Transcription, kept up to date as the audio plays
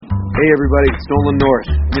Hey everybody, it's Nolan North.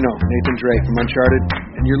 You know, Nathan Drake from Uncharted,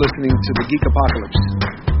 and you're listening to the Geek Apocalypse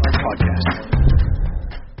podcast.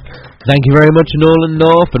 Thank you very much, Nolan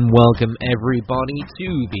North, and welcome everybody to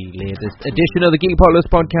the latest edition of the Geek Apocalypse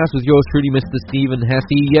podcast with yours truly, Mr. Stephen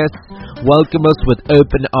Hesse. Yes, welcome us with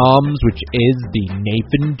open arms, which is the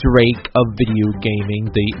Nathan Drake of video gaming,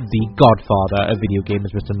 the godfather of video gamers,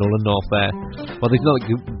 Mr. Nolan North there. Well, he's not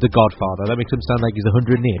the godfather, that makes him sound like he's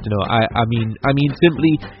 108. No, I mean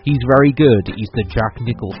simply, he's very good. He's the Jack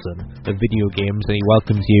Nicholson of video games, and he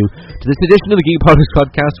welcomes you to this edition of the Geek Apocalypse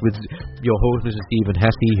podcast with your host, Mr. Stephen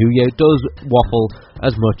Hesse, who does waffle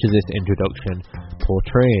as much as this introduction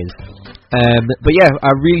portrays. But yeah,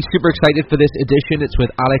 I'm really super excited for this edition. It's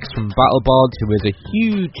with Alex from BattleBots, who is a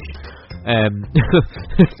huge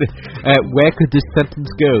where could this sentence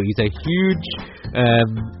go? He's a huge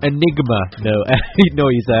enigma. No,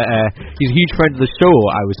 he's a huge friend of the show,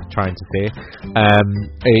 I was trying to say.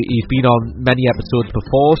 He's been on many episodes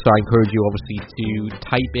before, so I encourage you obviously to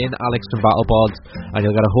type in Alex from BattleBots and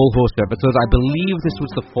you'll get a whole host of episodes. I believe this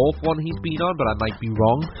was the fourth one he's been on, but I might be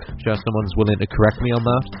wrong. I'm sure someone's willing to correct me on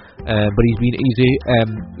that. But he's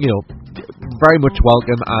very much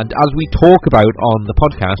welcome, and as we talk about on the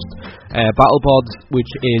podcast, BattleBots,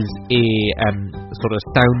 which is a sort of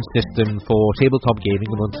sound system for tabletop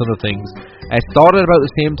gaming, amongst other things, started about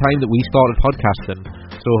the same time that we started podcasting.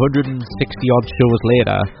 So 160 odd shows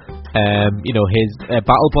later, his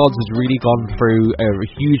BattleBots has really gone through a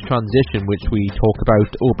huge transition, which we talk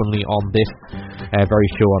about openly on this very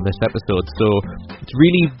show, on this episode. So it's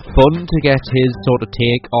really fun to get his sort of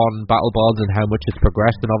take on BattleBots and how much it's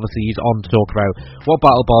progressed, and obviously he's on to talk about what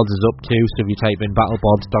BattleBots is up to. So if you type in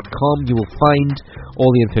battlebots.com, you will find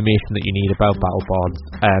all the information that you need about BattleBots.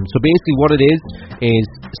 So basically what it is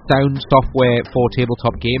sound software for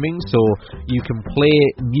tabletop gaming, so you can play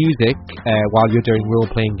music while you're doing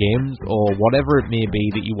role-playing games, or whatever it may be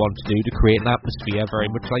that you want to do to create an atmosphere, very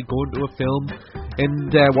much like going to a film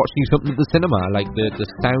and watching something at the cinema, like the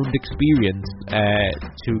sound experience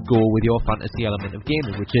to go with your fantasy element of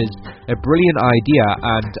gaming, which is a brilliant idea.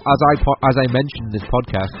 And as I mentioned in this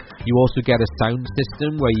podcast, you also get a sound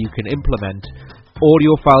system where you can implement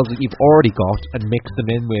audio files that you've already got and mix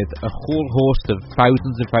them in with a whole host of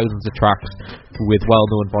thousands and thousands of tracks with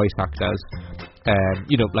well-known voice actors.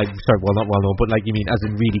 Not well-known, but as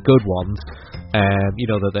in really good ones.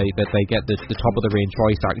 That they get the top of the range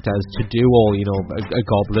voice actors to do all, a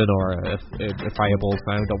goblin or a fireball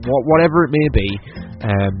sound or whatever it may be.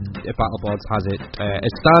 BattleBots has it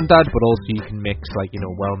as standard, but also you can mix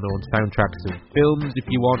well-known soundtracks of films if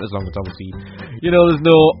you want, as long as obviously there's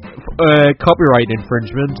no copyright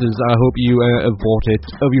infringement, as I hope you have bought it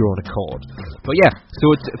of your own accord. But yeah, so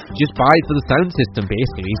it's just buy it for the sound system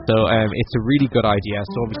basically. So it's a really good idea.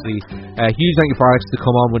 So obviously huge thank you for Alex to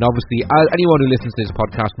come on, when obviously anyone who listens to this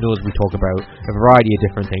podcast knows we talk about a variety of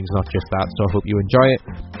different things, not just that. So I hope you enjoy it.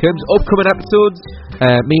 In terms of upcoming episodes,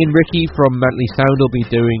 me and Ricky from Mentally Sound will be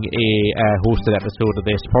doing a hosted episode of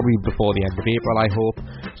this probably before the end of April, I hope.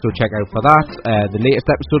 So check out for that. The latest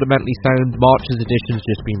episode of Mentally Sound, March's edition, has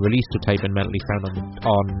just been released, so type in Mentally Sound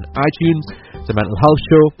on iTunes. It's a mental health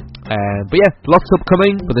show. But yeah, lots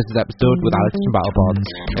upcoming, but this is episode with Alex from BattleBots.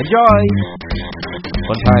 Enjoy!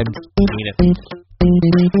 Fun times. Mean it.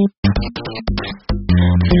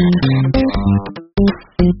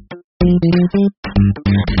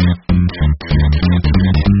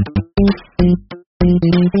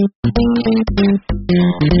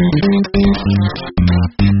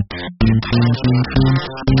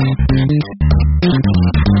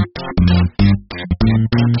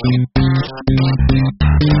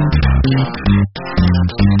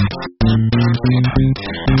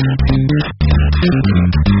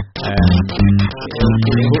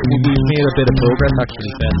 We've made a bit of progress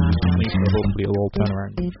actually, Ben. So hopefully it'll all turn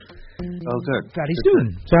around. Oh, good. Very soon.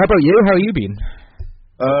 So how about you? How have you been?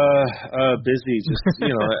 Busy, just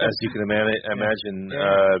as you can imagine.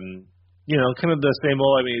 Kind of the same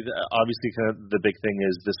old. I mean, obviously, kind of the big thing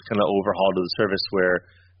is this kind of overhaul to the service where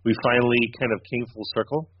we finally kind of came full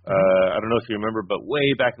circle. I don't know if you remember, but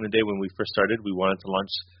way back in the day when we first started, we wanted to launch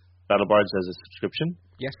BattleBots as a subscription.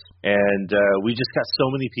 Yes. And we just got so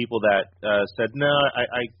many people that said, no,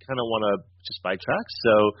 I kind of want to just buy tracks.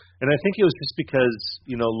 So, and I think it was just because,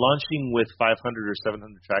 launching with 500 or 700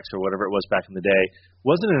 tracks or whatever it was back in the day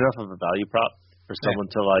wasn't enough of a value prop for someone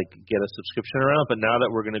to get a subscription around. But now that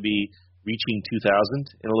we're going to be reaching 2,000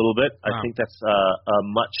 in a little bit, I think that's a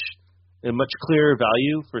much clearer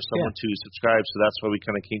value for someone to subscribe. So that's why we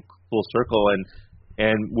kind of came full circle,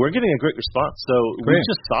 and we're getting a great response. So we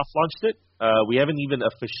just soft launched it. We haven't even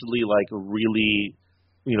officially really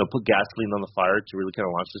put gasoline on the fire to really kind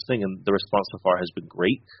of launch this thing, and the response so far has been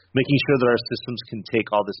great. Making sure that our systems can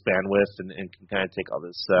take all this bandwidth and can kind of take all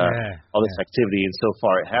this activity, and so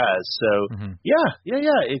far it has. So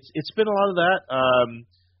it's been a lot of that.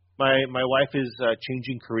 My wife is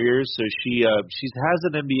changing careers, so she has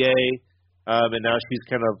an MBA, and now she's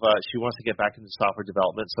kind of she wants to get back into software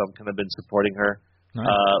development. So I'm kind of been supporting her,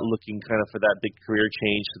 looking kind of for that big career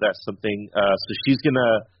change. So that's something. So she's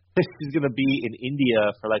gonna be in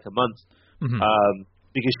India for like a month,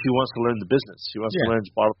 because she wants to learn the business. She wants to learn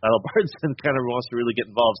BattleBards and kind of wants to really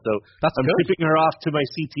get involved. So I'm shipping her off to my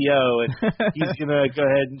CTO, and he's gonna go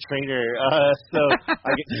ahead and train her. So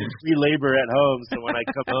I get free labor at home. So when I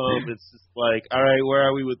come home, it's just like, all right, where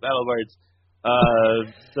are we with BattleBards?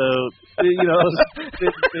 Sorry,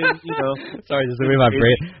 this is the way my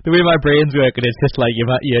brain's working. It's just like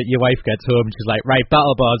your wife gets home, and she's like, right,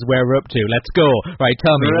 BattleBards, where we're up to, let's go. Right,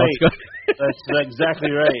 tell me, let's go. That's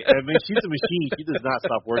exactly right. I mean, she's a machine. She does not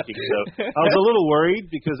stop working. So I was a little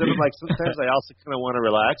worried, because I'm like, sometimes I also kind of want to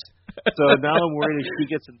relax. So now I'm worried if she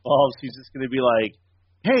gets involved, she's just going to be like,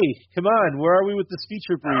 hey, come on, where are we with this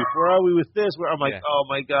feature brief? Where are we with this? Where I'm like, oh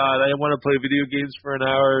my God, I want to play video games for an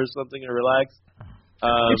hour or something and relax.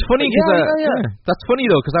 It's funny because that's funny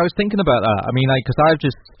though, because I was thinking about that. I mean, like, because I've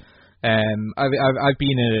just I've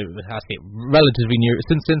been relatively new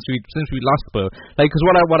since we last spoke. Like, because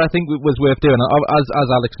what I think was worth doing, as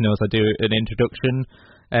Alex knows, I do an introduction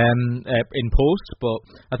in post, but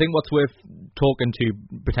I think what's worth talking to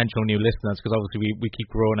potential new listeners, because obviously we keep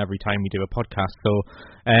growing every time we do a podcast. So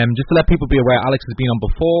just to let people be aware, Alex has been on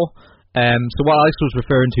before. So what Alex was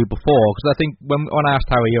referring to before, because I think when I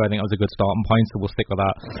asked how are you, I think that was a good starting point, so we'll stick with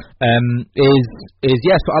that.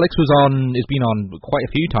 So Alex has been on quite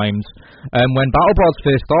a few times. When BattleBards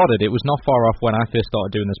first started, it was not far off when I first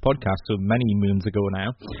started doing this podcast, so many moons ago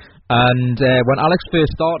now. And when Alex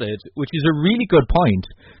first started, which is a really good point,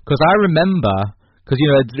 because I remember. Because,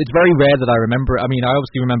 it's very rare that I remember. I mean, I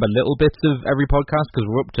obviously remember little bits of every podcast, because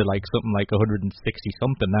we're up to like something like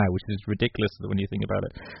 160-something now, which is ridiculous when you think about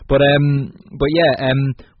it. But when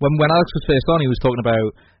Alex was first on, he was talking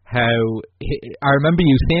about how I remember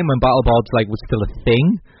you saying when BattleBards was still a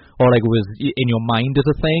thing, or was in your mind as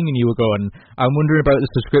a thing, and you were going, I'm wondering about the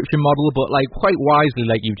subscription model, but quite wisely,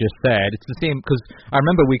 like you just said, it's the same, because I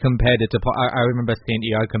remember we compared it to, I remember saying to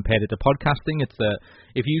you, I compared it to podcasting. It's that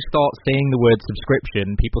if you start saying the word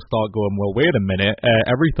subscription, people start going, well, wait a minute,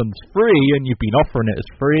 everything's free, and you've been offering it as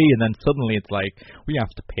free, and then suddenly it's like, we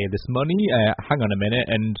have to pay this money, hang on a minute,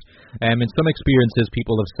 and in some experiences,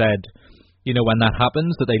 people have said, when that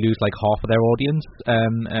happens, that they lose half of their audience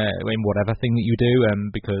in whatever thing that you do,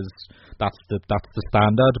 because that's the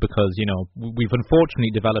standard. Because we've unfortunately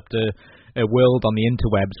developed a world on the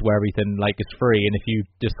interwebs where everything is free, and if you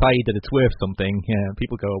decide that it's worth something,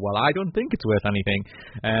 people go, well, I don't think it's worth anything.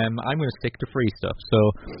 I'm going to stick to free stuff.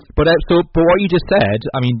 But what you just said,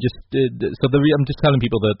 I mean, I'm just telling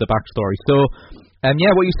people the backstory. So.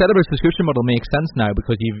 What you said about subscription model makes sense now,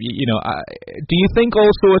 because do you think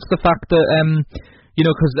also it's the fact that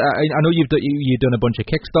because I know you've done a bunch of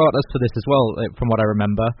Kickstarters for this as well, from what I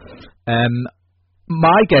remember.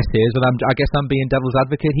 My guess is, and I guess I'm being devil's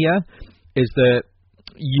advocate here, is that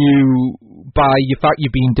by the fact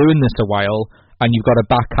you've been doing this a while and you've got a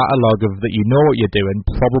back catalogue of that, what you're doing,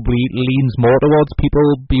 probably leans more towards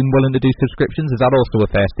people being willing to do subscriptions. Is that also a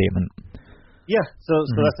fair statement? Yeah, so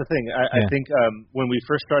that's the thing. I think when we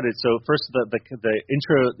first started, so first the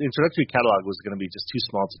introductory catalog was going to be just too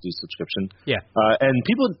small to do subscription. Yeah. And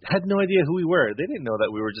people had no idea who we were. They didn't know that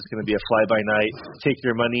we were just going to be a fly-by-night, take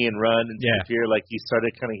your money and run and disappear. Like you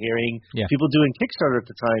started kind of hearing people doing Kickstarter at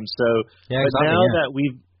the time. So now that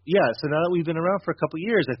we've been around for a couple of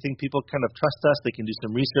years, I think people kind of trust us. They can do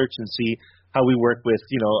some research and see how we work with,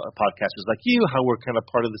 podcasters like you, how we're kind of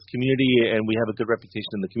part of this community, and we have a good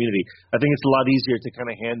reputation in the community. I think it's a lot easier to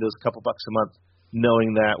kind of hand those couple bucks a month,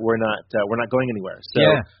 knowing that we're not going anywhere. So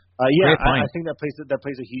I think that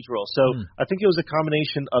plays a huge role. So I think it was a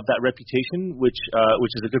combination of that reputation, which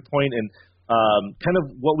is a good point, and kind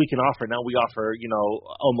of what we can offer. Now we offer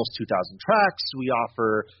almost 2,000 tracks. We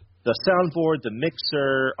offer the soundboard, the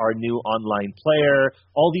mixer, our new online player,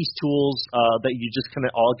 all these tools that you just kind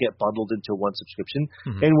of all get bundled into one subscription.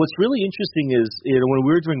 And what's really interesting is, when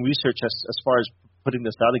we were doing research as far as putting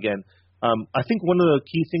this out again, I think one of the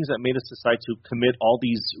key things that made us decide to commit all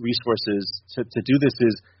these resources to do this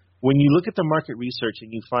is when you look at the market research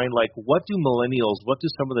and you find what do millennials, what do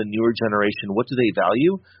some of the newer generation, what do they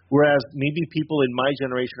value? Whereas maybe people in my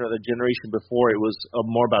generation or the generation before, it was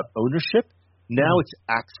more about ownership. Now it's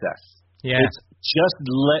access. Yeah. It's just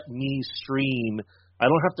let me stream I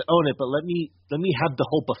don't have to own it, but let me have the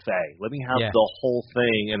whole buffet. Let me have the whole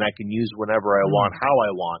thing, and I can use whenever I want, how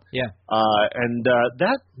I want. Yeah. And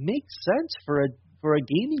that makes sense for a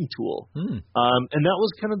gaming tool. And that was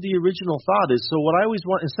kind of the original thought. Is so what I always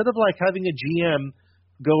want, instead of like having a GM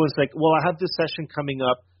go and say, well, I have this session coming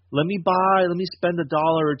up. Let me spend $1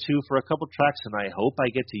 or $2 for a couple tracks, and I hope I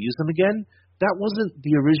get to use them again. That wasn't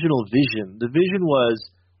the original vision. The vision was,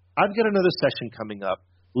 I've got another session coming up.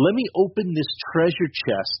 Let me open this treasure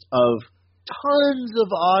chest of tons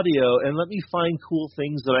of audio, and let me find cool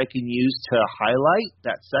things that I can use to highlight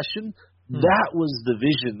that session. That was the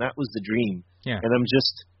vision. That was the dream. Yeah. And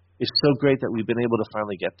it's so great that we've been able to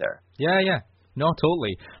finally get there. Yeah. No,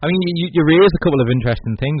 totally. I mean, you raised a couple of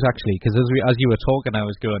interesting things actually, because as you were talking, I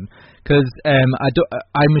was going, because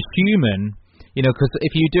I'm assuming, because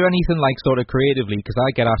if you do anything like sort of creatively, because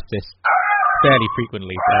I get asked this fairly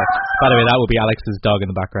frequently. By the way, that will be Alex's dog in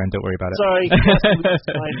the background. Don't worry about it. Sorry,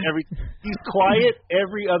 he's quiet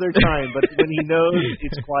every other time, but when he knows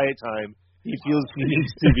it's quiet time, he feels he needs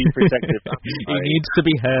to be protected. He needs to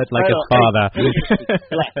be heard like a father.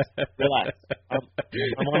 Relax.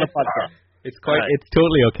 I'm on a podcast. It's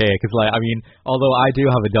totally okay, because although I do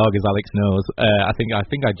have a dog, as Alex knows, I think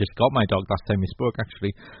I just got my dog last time we spoke actually,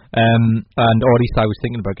 and or at least I was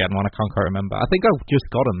thinking about getting one. I can't quite remember. I think I just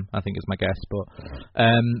got him. I think is my guess, but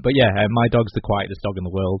yeah, my dog's the quietest dog in the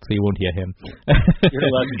world, so you won't hear him. You're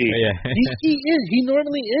lucky. Yeah. He is. He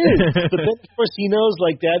normally is. But then of course he knows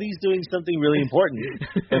like Daddy's doing something really important,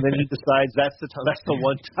 and then he decides that's the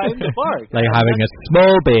one time to bark. Like having a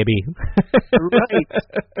small baby. Right.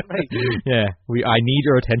 Yeah, I need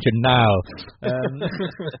your attention now.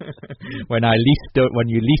 When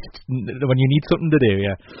you need something to do.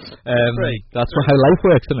 Yeah, right. That's how life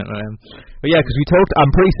works, isn't it? But yeah, because we talked.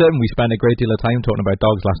 I'm pretty certain we spent a great deal of time talking about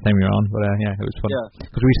dogs last time we were on. But yeah, it was fun.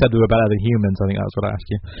 Because we said they were better than humans. I think that's what I asked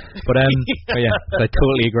you. But but yeah, I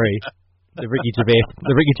totally agree. The Ricky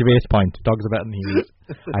Gervais point. Dogs are better than humans.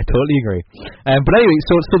 I totally agree. But anyway,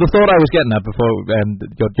 so the thought I was getting at before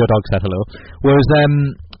your dog said hello was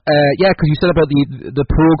because you said about the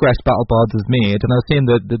progress BattleBards has made, and I was saying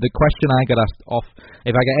that the question I get asked off,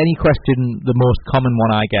 if I get any question, the most common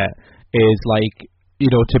one I get is like,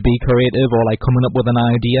 to be creative or like coming up with an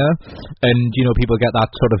idea, and people get that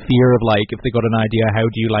sort of fear of like, if they got an idea, how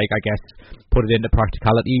do you like, I guess, put it into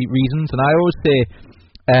practicality reasons? And I always say,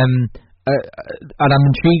 and I'm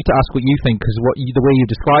intrigued to ask what you think, because the way you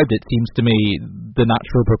described it seems to me the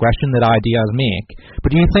natural progression that ideas make.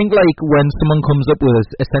 But do you think like when someone comes up with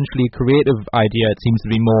essentially a creative idea, it seems to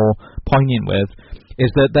be more poignant with,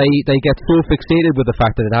 is that they get so fixated with the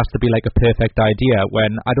fact that it has to be like a perfect idea,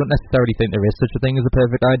 when I don't necessarily think there is such a thing as a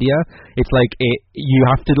perfect idea. It's like you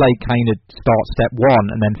have to like kind of start step one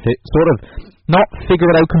and then sort of not figure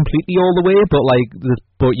it out completely all the way, but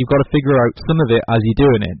you've got to figure out some of it as you're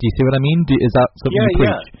doing it. Do you see what I mean? Is that something you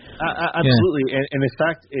preach? Absolutely. Yeah. And in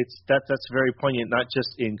fact, that's very poignant, not just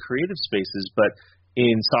in creative spaces, but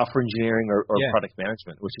in software engineering or product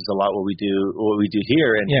management, which is a lot what we do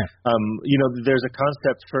here. And there's a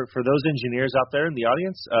concept for those engineers out there in the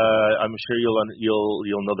audience. I'm sure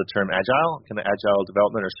you'll know the term agile, kind of agile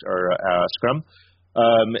development or Scrum.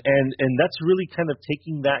 And that's really kind of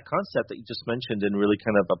taking that concept that you just mentioned and really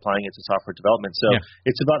kind of applying it to software development. So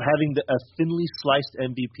it's about having a thinly sliced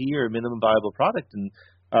MVP or minimum viable product, and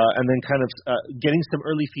then kind of getting some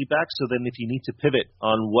early feedback. So then if you need to pivot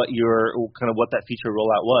on what that feature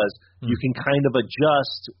rollout was, you can kind of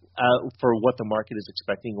adjust for what the market is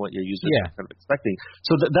expecting, what your users are kind of expecting.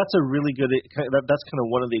 So that's a really good, that's kind of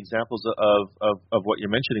one of the examples of what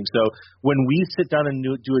you're mentioning. So when we sit down and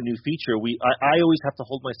do a new feature, I always have to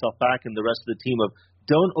hold myself back and the rest of the team of,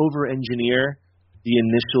 don't over-engineer the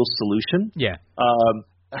initial solution. Yeah.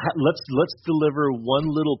 Let's deliver one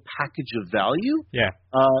little package of value. Yeah.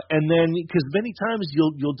 And then, because many times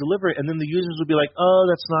you'll deliver it, and then the users will be like, oh,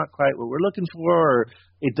 that's not quite what we're looking for, or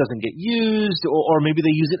it doesn't get used, or maybe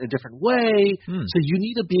they use it in a different way. So you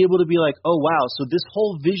need to be able to be like, oh wow, so this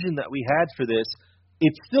whole vision that we had for this,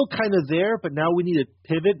 it's still kind of there, but now we need to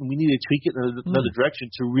pivot and we need to tweak it in another direction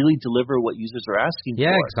to really deliver what users are asking for.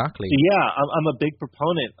 Yeah, exactly. So I'm a big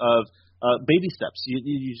proponent of baby steps.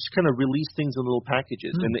 You just kind of release things in little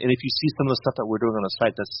packages, and if you see some of the stuff that we're doing on the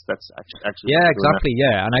site, that's actually exactly.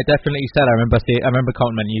 Yeah, and I definitely said, I remember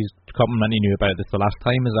complimenting you about this the last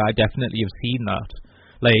time, is I definitely have seen that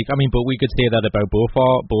Like, I mean, but we could say that about both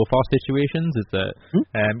our situations. Is that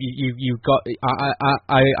you've got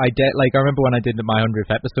I remember when I did my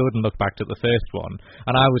 100th episode and looked back to the first one,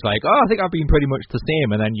 and I was like, oh, I think I've been pretty much the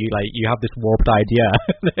same. And then you have this warped idea,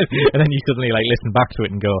 and then you suddenly like listen back to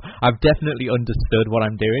it and go, I've definitely understood what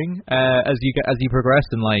I'm doing as you progress.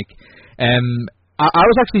 And like, I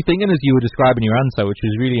was actually thinking as you were describing your answer, which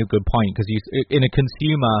was really a good point, because in a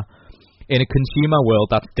consumer world,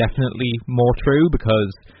 that's definitely more true,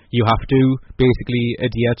 because you have to basically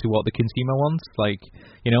adhere to what the consumer wants. Like,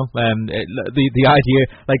 you know, the idea,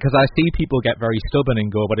 like, because I see people get very stubborn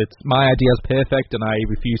and go, but it's my idea's perfect and I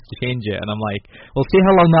refuse to change it. And I'm like, well, see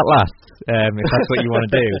how long that lasts, if that's what you want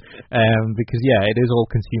to do. Because yeah, it is all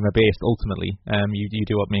consumer based ultimately. You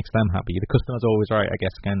do what makes them happy. The customer's always right, I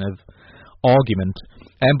guess, kind of argument.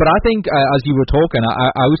 But I think as you were talking,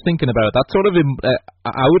 I was thinking about that sort of.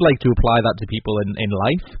 I would like to apply that to people in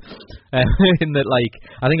life, in that, like,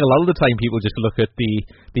 I think a lot of the time people just look at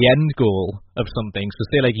the end goal of something. So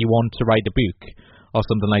say like you want to write a book or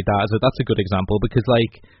something like that. So that's a good example, because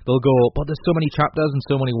like they'll go, but there's so many chapters and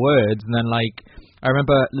so many words, and then like I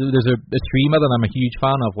remember there's a streamer that I'm a huge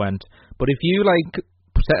fan of went, but if you like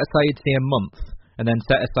set aside say a month and then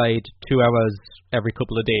set aside 2 hours every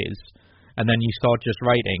couple of days, and then you start just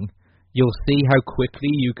writing, you'll see how quickly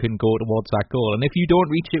you can go towards that goal. And if you don't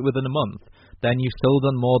reach it within a month, then you've still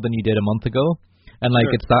done more than you did a month ago. And like,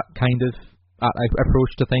 It's that kind of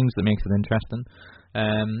approach to things that makes it interesting.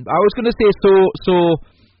 I was going to say, so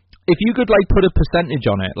if you could like put a percentage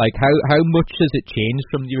on it, like how much has it changed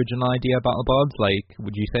from the original idea of BattleBoards? Like,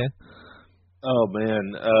 would you say? Oh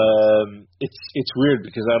man, it's weird,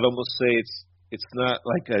 because I'd almost say it's not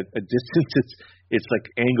like a distance. It's like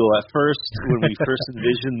angle. At first, when we first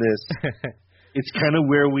envisioned this, it's kind of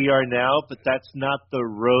where we are now, but that's not the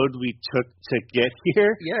road we took to get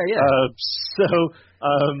here. Yeah.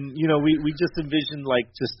 You know, we just envisioned like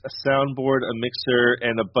just a soundboard, a mixer,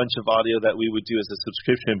 and a bunch of audio that we would do as a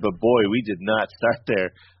subscription. But boy, we did not start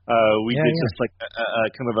there. We did just like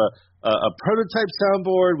a kind of a prototype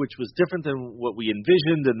soundboard, which was different than what we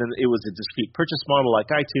envisioned, and then it was a discrete purchase model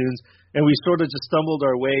like iTunes, and we sort of just stumbled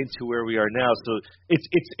our way to where we are now. So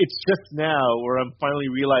it's just now where I'm finally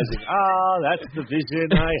realizing, that's the vision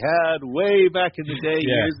I had way back in the day,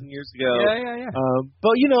 years and years ago.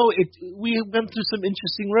 But you know, we went through some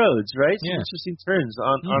interesting roads, right? Some interesting turns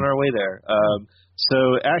on our way there. So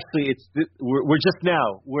actually, we're just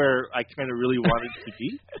now where I kind of really wanted to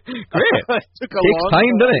be. Great. It took a long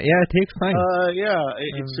time, doesn't it? Yeah, it takes time.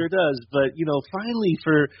 It sure does. But you know, finally,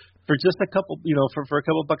 for just a couple, you know, for a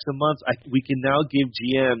couple bucks a month, we can now give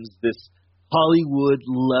GMs this Hollywood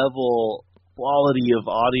level quality of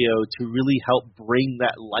audio to really help bring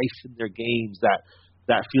that life in their games, that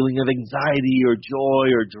feeling of anxiety or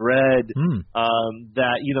joy or dread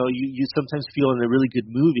that, you know, you sometimes feel in a really good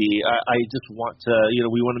movie. I just want to, you know,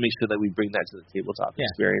 we want to make sure that we bring that to the tabletop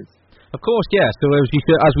experience. Of course, yeah. So as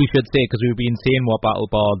we should say, because we've been saying what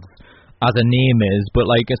BattleBoards as a name is,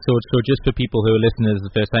 but like, so just for people who are listening for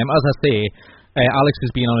the first time, as I say, Alex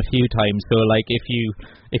has been on a few times, so like if you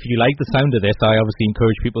like the sound of this, I obviously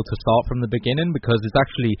encourage people to start from the beginning, because it's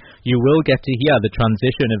actually, you will get to hear the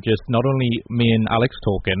transition of just not only me and Alex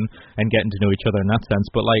talking and getting to know each other in that sense,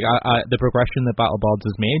 but like the progression that BattleBoards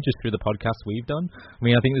has made just through the podcasts we've done. I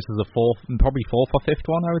mean, I think this is the probably fourth or fifth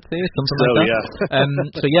one, I would say, something like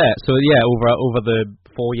that. Yeah. So over the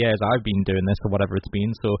 4 years I've been doing this, or whatever it's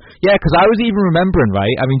been. So yeah, because I was even remembering,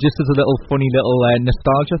 right? I mean, just as a little funny little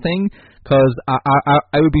nostalgia thing, because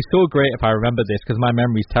I would be so great if I remembered this, because my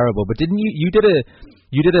memory's terrible. But didn't you did a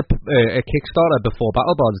Kickstarter before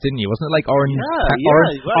BattleBoards, didn't you? Wasn't it like Orange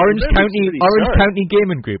County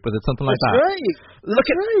Gaming Group? Was it something like that? Right. Look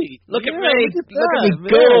at me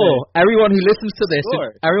go! Everyone who listens to this,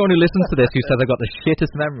 who says I got the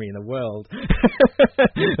shittest memory in the world,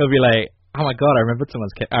 they'll be like, oh my god, I remember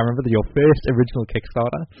your first original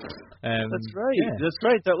Kickstarter. That's right. Yeah. That's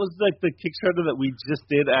right. That was like the Kickstarter that we just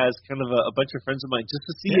did as kind of a bunch of friends of mine, just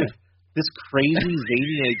to see if this crazy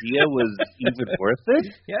zany idea was even worth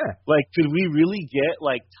it. Yeah. Like, could we really get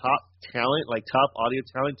like top talent, like top audio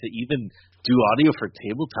talent, to even do audio for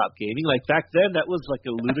tabletop gaming? Like back then, that was like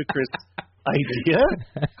a ludicrous idea.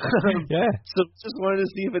 So just wanted to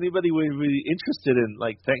see if anybody would be interested in.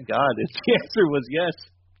 Like, thank God, the answer was yes.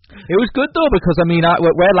 It was good though, because I mean,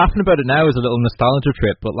 we're laughing about it now as a little nostalgia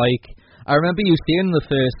trip, but like, I remember you saying the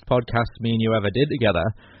first podcast me and you ever did together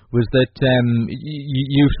was that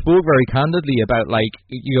you spoke very candidly about, like,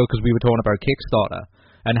 you know, because we were talking about Kickstarter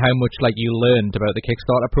and how much like you learned about the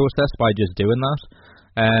Kickstarter process by just doing that.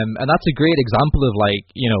 And that's a great example of like,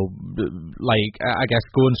 you know, like I guess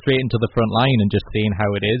going straight into the front line and just seeing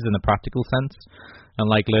how it is in a practical sense. And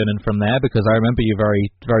like learning from there, because I remember you very,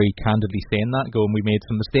 very candidly saying that, going, we made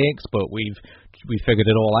some mistakes, but we figured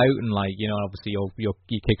it all out, and like, you know, obviously your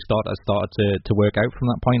Kickstarter started to work out from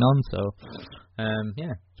that point on. So,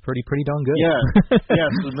 yeah, it's pretty darn good. Yeah, yeah.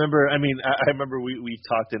 So remember, I mean, I remember we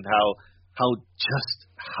talked and how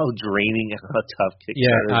draining and how tough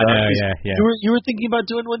Kickstarter is. Yeah, I know. Yeah. You were thinking about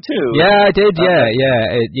doing one too. Yeah, I did.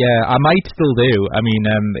 Yeah. I might still do. I mean,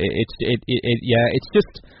 it's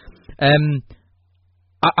just.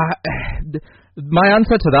 My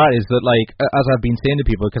answer to that is that, like, as I've been saying to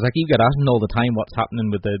people, because I keep getting asked all the time what's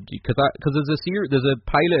happening with because there's a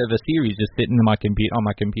pilot of a series just sitting on my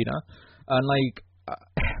computer, and like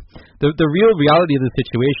the real reality of the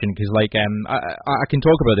situation, because like I can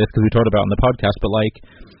talk about this because we talked about it on the podcast, but like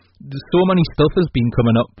so many stuff has been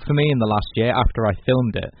coming up for me in the last year after I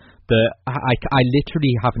filmed it that I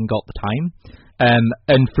literally haven't got the time.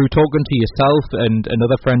 And through talking to yourself and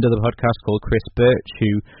another friend of the podcast called Chris Birch, who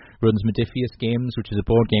runs Modiphius Games, which is a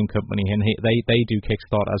board game company, and they do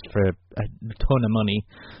Kickstarters for a ton of money.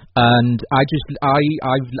 And I've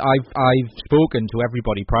spoken to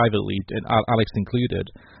everybody privately, Alex included,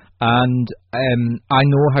 and I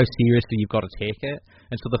know how seriously you've got to take it.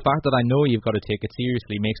 And so the fact that I know you've got to take it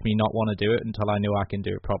seriously makes me not want to do it until I know I can do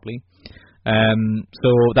it properly. So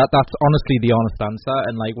that's honestly the honest answer.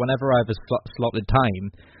 And like whenever I have a slotted time,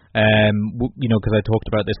 you know, because I talked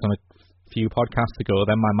about this on a few podcasts ago,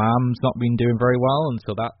 then my mom's not been doing very well, and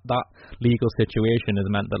so that legal situation has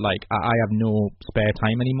meant that like I have no spare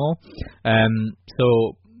time anymore.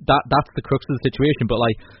 So that's the crux of the situation. But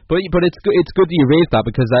it's good that you raised that,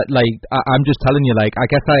 because that, like, I'm just telling you, like, I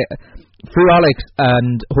guess through Alex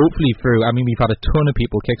and hopefully through, I mean, we've had a ton of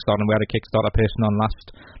people Kickstarter, and we had a Kickstarter person on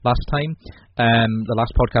last time, the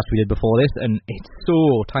last podcast we did before this, and it's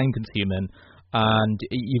so time consuming, and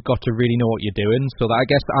you've got to really know what you're doing. So that, I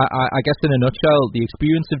guess in a nutshell, the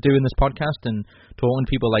experience of doing this podcast and talking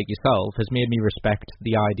to people like yourself has made me respect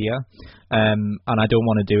the idea, and I don't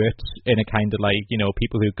want to do it in a kind of like, you know,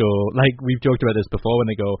 people who go, like we've joked about this before, when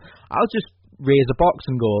they go, I'll just raise a box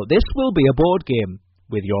and go, this will be a board game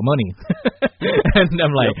with your money. And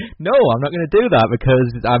I'm like, no, I'm not going to do that, because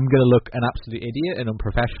I'm going to look an absolute idiot and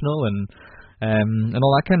unprofessional and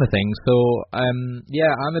all that kind of thing. So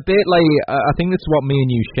yeah, I'm a bit like, I think that's what me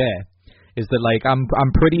and you share, is that like I'm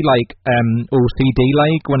pretty like OCD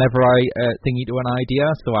like whenever I think into an idea,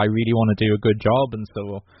 so I really want to do a good job, and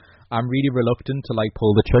so I'm really reluctant to like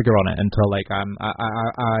pull the trigger on it until like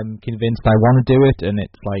I'm convinced I want to do it and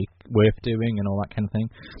it's like worth doing and all that kind of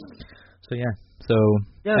thing. So yeah. So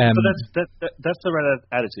that's the right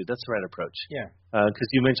attitude. That's the right approach. Yeah. Because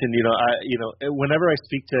you mentioned, whenever I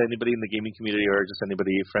speak to anybody in the gaming community or just anybody,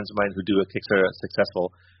 friends of mine who do a Kickstarter that's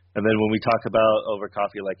successful, and then when we talk about over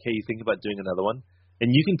coffee, like, hey, you think about doing another one, and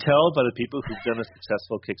you can tell by the people who've done a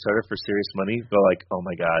successful Kickstarter for serious money, go like, oh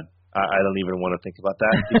my god, I don't even want to think about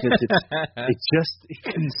that, because it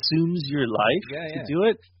consumes your life to do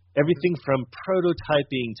it. Everything from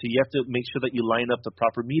prototyping to, you have to make sure that you line up the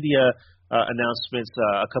proper media announcements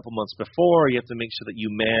a couple months before. You have to make sure that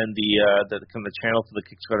you man the kind of the channel for the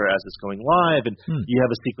Kickstarter as it's going live, and you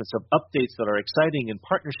have a sequence of updates that are exciting and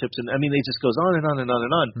partnerships, and I mean, it just goes on and on and on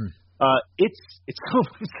and on. It's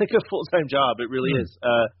almost like a full-time job. It really is.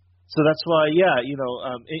 So that's why,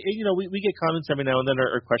 we get comments every now and then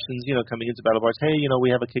or questions, coming into BattleBards. Hey,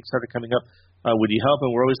 we have a Kickstarter coming up. Would you help?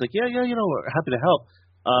 And we're always like, yeah, we're happy to help.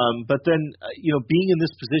 But then, being in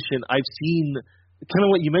this position, I've seen kind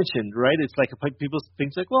of what you mentioned, right? It's like people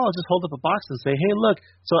think like, well, I'll just hold up a box and say, hey, look,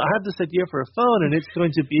 so I have this idea for a phone, and it's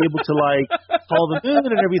going to be able to like call the moon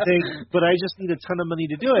and everything, but I just need a ton of money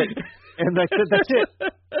to do it. And that's it.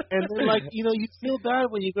 And then like, you feel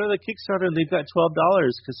bad when you go to the Kickstarter and they've got $12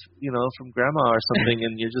 because, from grandma or something,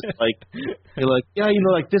 and you're just like, yeah,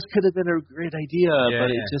 like this could have been a great idea,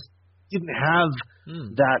 but it just didn't have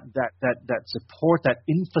that support, that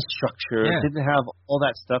infrastructure. It didn't have all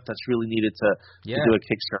that stuff that's really needed to do a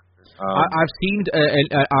Kickstarter. I've seen,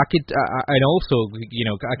 and also,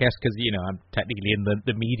 I guess because I'm technically in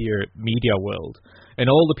the media world,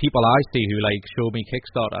 and all the people I see who like show me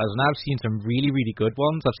Kickstarters, and I've seen some really, really good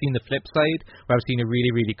ones. I've seen the flip side, where I've seen a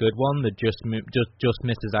really, really good one that just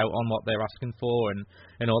misses out on what they're asking for,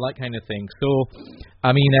 and all that kind of thing. So,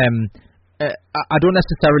 I mean, I don't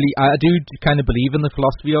necessarily, I do kind of believe in the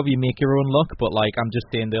philosophy of you make your own luck, but like I'm just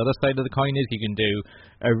saying the other side of the coin is you can do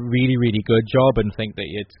a really, really good job and think that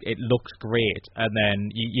it looks great, and then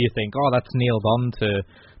you think, oh, that's nailed on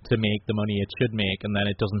to make the money it should make, and then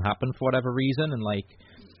it doesn't happen for whatever reason, and like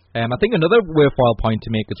I think another worthwhile point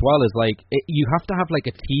to make as well is like you have to have like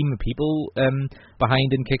a team of people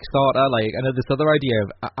behind in Kickstarter. Like I know this other idea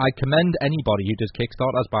of I commend anybody who does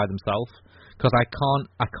Kickstarters by themselves because I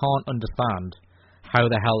can't understand how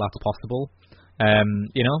the hell that's possible.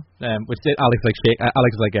 Which Alex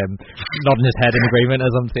nodding his head in agreement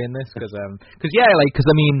as I'm saying this because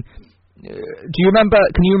I mean. Do you remember?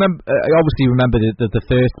 Can you remember? I obviously remember the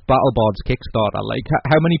first BattleBots Kickstarter. Like,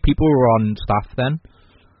 how many people were on staff then?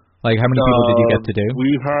 Like, how many people did you get to do?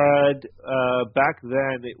 We had back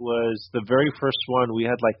then. It was the very first one. We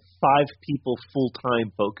had like 5 people full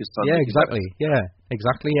time focused on. Yeah, exactly. Yeah,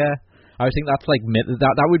 exactly. Yeah, I think that's like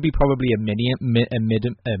that would be probably a minimum.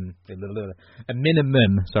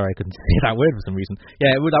 Sorry, I couldn't say that word for some reason.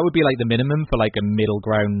 Yeah, that would be like the minimum for like a middle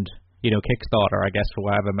ground. Kickstarter, I guess, for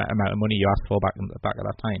whatever amount of money you asked for back at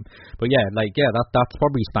that time. But that's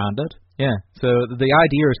probably standard. Yeah. So the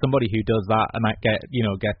idea of somebody who does that and that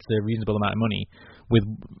gets a reasonable amount of money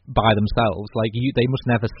by themselves, like they must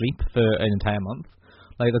never sleep for an entire month.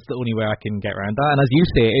 Like that's the only way I can get around that. And as you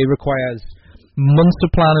say, it requires months of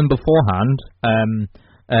planning beforehand.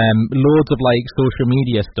 Loads of like social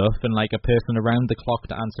media stuff and like a person around the clock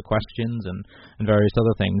to answer questions and various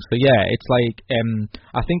other things. So yeah, it's like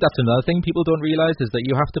I think that's another thing people don't realize is that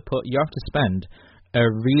you have to spend a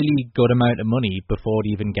really good amount of money before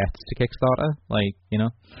it even gets to Kickstarter. Like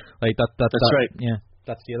that's right. Yeah,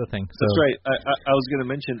 that's the other thing. So. That's right. I was going to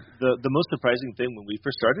mention the most surprising thing when we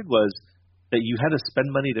first started was that you had to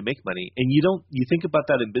spend money to make money, and you think about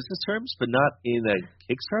that in business terms, but not in a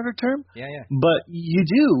Kickstarter term. Yeah. But you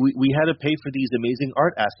do. We had to pay for these amazing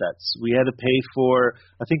art assets. We had to pay for.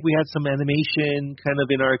 I think we had some animation kind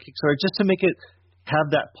of in our Kickstarter just to make it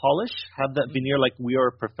have that polish, have that veneer, like we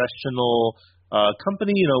are a professional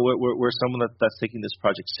company. We're someone that's taking this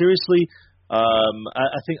project seriously.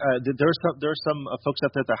 I think there are some folks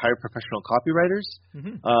out there that hire professional copywriters,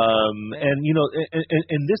 and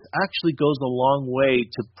this actually goes a long way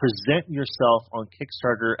to present yourself on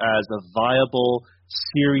Kickstarter as a viable,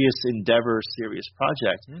 serious endeavor, serious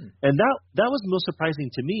project. And that was the most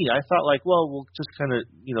surprising to me. I thought like, well, we'll just kind of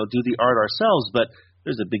do the art ourselves, but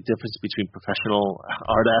there's a big difference between professional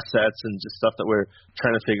art assets and just stuff that we're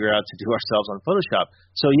trying to figure out to do ourselves on Photoshop.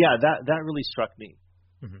 So yeah, that really struck me.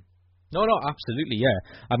 Mm-hmm. No, absolutely, yeah.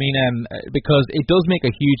 I mean, because it does make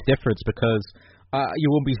a huge difference because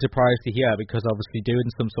you won't be surprised to hear because obviously doing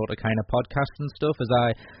some sort of kind of podcast and stuff is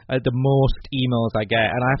the most emails I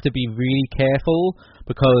get, and I have to be really careful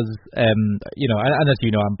because, and as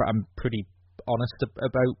you know, I'm pretty honest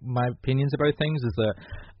about my opinions about things is that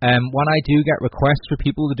when I do get requests for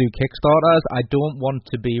people to do Kickstarters, I don't want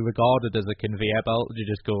to be regarded as a conveyor belt to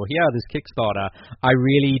just go, yeah, this Kickstarter. I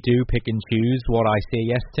really do pick and choose what I say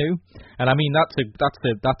yes to, and I mean that's a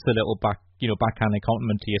little backhanded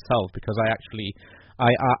compliment to yourself because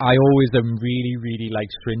I always am really, really like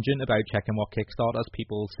stringent about checking what Kickstarters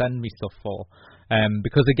people send me stuff for,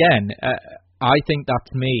 because again. I think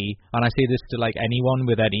that's me, and I say this to like anyone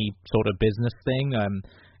with any sort of business thing,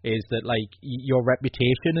 is that like your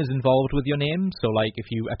reputation is involved with your name. So like if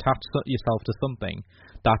you attach yourself to something,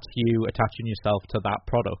 that's you attaching yourself to that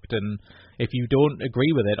product. And if you don't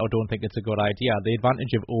agree with it or don't think it's a good idea, the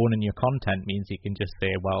advantage of owning your content means you can just say,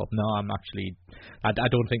 well, no, I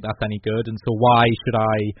don't think that's any good. And so why should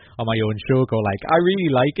I, on my own show, go like, I really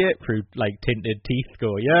like it through like tinted teeth,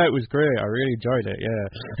 go, yeah, it was great, I really enjoyed it, yeah.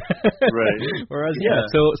 Right. Whereas, yeah,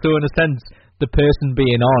 so in a sense, the person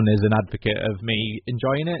being on is an advocate of me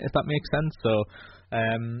enjoying it, if that makes sense. So,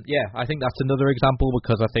 I think that's another example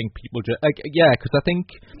because I think people just, because I think,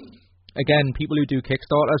 again, people who do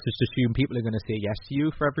Kickstarters just assume people are going to say yes to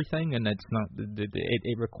you for everything, and it's not,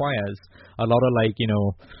 it requires a lot of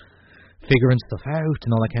figuring stuff out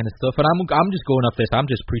and all that kind of stuff. And I'm just going off this, I'm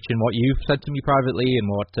just preaching what you've said to me privately and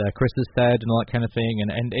what Chris has said and all that kind of thing,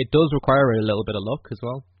 and it does require a little bit of luck as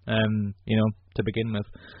well, to begin with.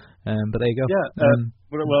 But there you go. Yeah.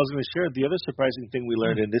 What I was going to share, the other surprising thing we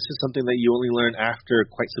learned, and this is something that you only learn after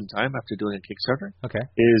quite some time after doing a Kickstarter,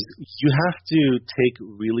 is you have to take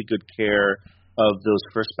really good care of those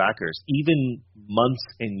first backers, even months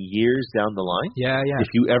and years down the line. Yeah.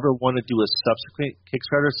 If you ever want to do a subsequent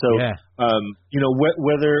Kickstarter,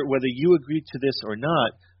 whether you agree to this or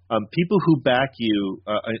not, people who back you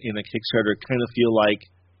in a Kickstarter kind of feel like.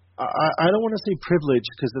 I don't want to say privilege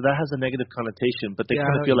because that has a negative connotation, but they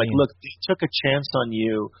kind of feel like, look, they took a chance on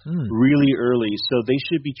you really early, so they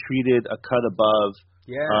should be treated a cut above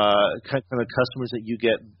kind of customers that you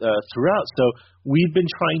get throughout. So we've been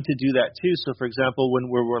trying to do that too. So for example, when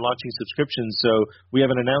we're launching subscriptions, so we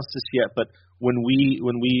haven't announced this yet, but when we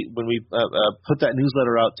put that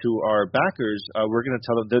newsletter out to our backers, we're going to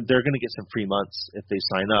tell them that they're going to get some free months if they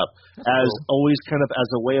sign up. Always kind of as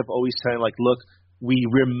a way of always saying like, look, we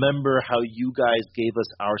remember how you guys gave us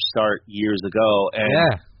our start years ago,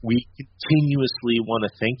 and we continuously want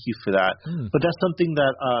to thank you for that. But that's something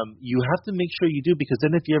that you have to make sure you do, because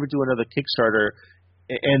then if you ever do another Kickstarter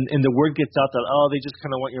and the word gets out that, they just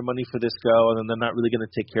kind of want your money for this go, and then they're not really going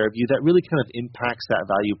to take care of you, that really kind of impacts that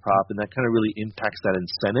value prop, and that kind of really impacts that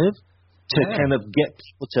incentive to kind of get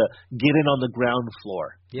people to get in on the ground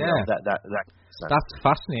floor. Yeah. You know, that's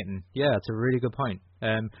fascinating. Yeah, it's a really good point.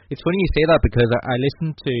 It's funny you say that, because I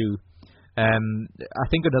listened to I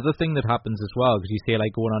think another thing that happens as well, because you say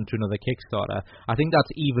like going on to another Kickstarter, I think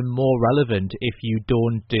that's even more relevant if you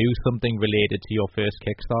don't do something related to your first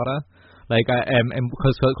Kickstarter. Like,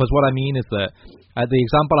 because what I mean is that the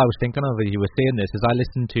example I was thinking of as you were saying this is I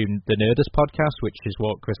listened to the Nerdist podcast, which is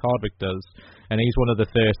what Chris Hardwick does, and he's one of the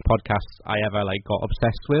first podcasts I ever like got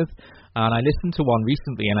obsessed with. And I listened to one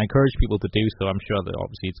recently, and I encourage people to do so. I'm sure that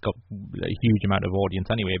obviously it's got a huge amount of audience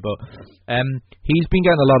anyway, but he's been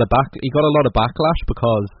getting a lot of he got a lot of backlash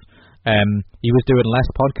because he was doing less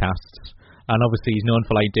podcasts. And obviously he's known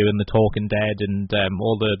for like doing the Talking Dead and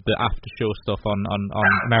all the after show stuff on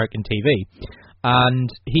American TV.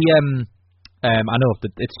 And he I know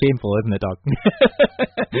it's shameful, isn't it, Dog?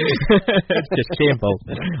 It's just shameful.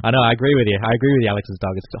 I know, I agree with you. Alex's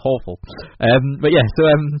dog. It's awful. The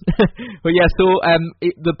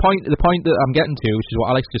point that I'm getting to, which is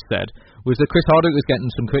what Alex just said, was that Chris Hardwick was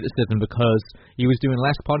getting some criticism because he was doing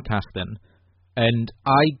less podcasting, and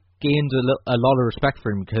I gained a lot of respect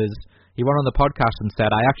for him because he went on the podcast and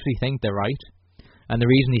said, I actually think they're right. And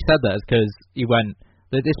the reason he said that is because he went,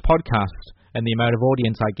 that this podcast and the amount of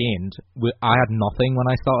audience I gained, I had nothing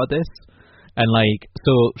when I started this. And like,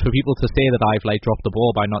 so for people to say that I've like dropped the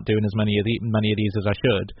ball by not doing as many of these as I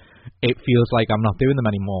should, it feels like I'm not doing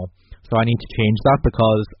them anymore. So I need to change that,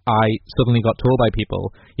 because I suddenly got told by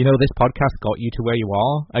people, you know, this podcast got you to where you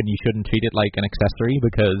are, and you shouldn't treat it like an accessory,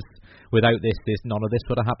 because without this none of this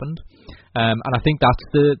would have happened. And I think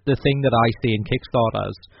that's the thing that I see in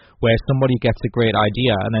Kickstarters, where somebody gets a great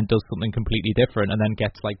idea and then does something completely different, and then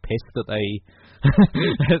gets like pissed that they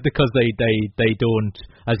because they don't,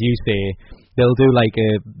 as you say, they'll do like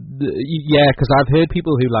because I've heard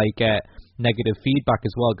people who like get negative feedback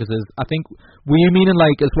as well, because I think, were you meaning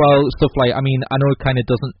like as well stuff like, I mean, I know it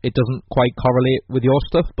doesn't quite correlate with your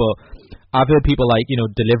stuff, but I've heard people like, you know,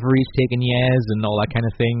 deliveries taking years and all that kind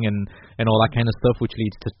of thing, and all that kind of stuff, which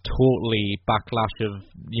leads to totally backlash of,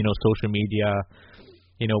 you know, social media,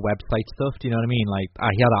 you know, website stuff. Do you know what I mean? Like, I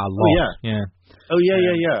hear that a lot.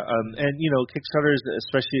 And you know, Kickstarters,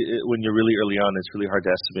 especially when you're really early on, it's really hard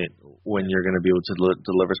to estimate when you're going to be able to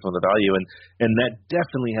deliver some of the value, and that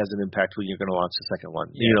definitely has an impact when you're going to launch the second one.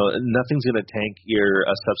 You know, nothing's going to tank your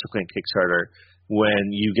subsequent Kickstarter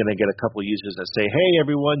when you're going to get a couple users that say, hey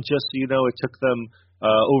everyone, just so you know, it took them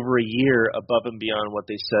over a year above and beyond what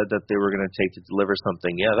they said that they were going to take to deliver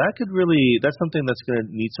something. Yeah, that's something that's going to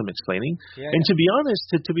need some explaining. And to be honest,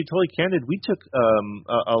 to be totally candid, we took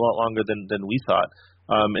a lot longer than we thought.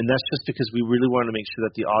 And that's just because we really wanted to make sure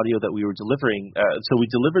that the audio that we were delivering, so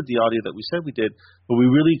we delivered the audio that we said we did, but we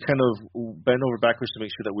really kind of bent over backwards to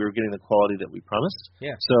make sure that we were getting the quality that we promised.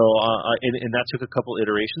 So, and that took a couple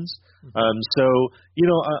iterations. So, you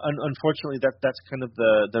know, unfortunately, that's kind of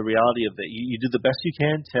the reality of that. You do the best you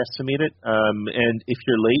can to estimate it, and if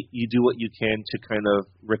you're late, you do what you can to kind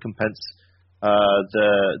of recompense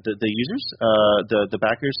the users, the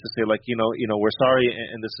backers, to say like, you know, we're sorry,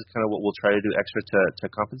 and this is kind of what we'll try to do extra to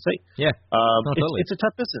compensate. It's a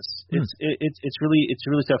tough business. It's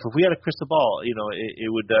really tough. If we had a crystal ball, you know, it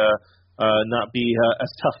would not be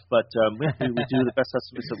as tough, but we do the best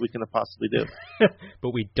estimates that we can possibly do.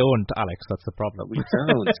 But we don't, Alex. That's the problem. We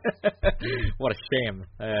don't. What a shame.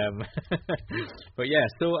 But yeah.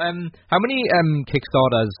 So, how many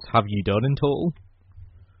Kickstarters have you done in total?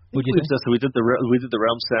 So we did the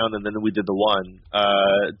Realm Sound, and then we did the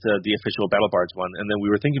official Battle Bards one, and then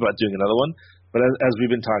we were thinking about doing another one. But as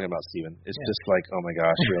we've been talking about, Stephen, it's just like, oh my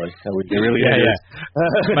gosh, really? It really is.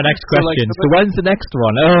 My next question. So when's the next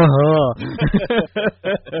one?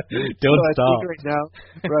 Don't stop.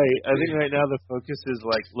 I think right now the focus is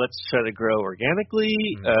like, let's try to grow organically.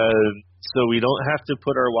 So we don't have to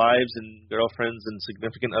put our wives and girlfriends and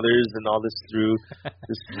significant others and all this through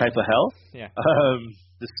this type of hell.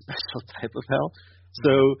 This special type of hell.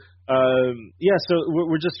 So So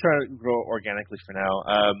we're just trying to grow organically for now.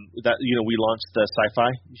 We launched the sci-fi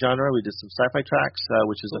genre. We did some sci-fi tracks,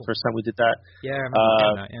 which is the first time we did that. Yeah, I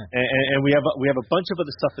remember that. Yeah. And we have a bunch of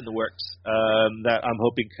other stuff in the works that I'm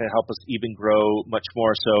hoping can help us even grow much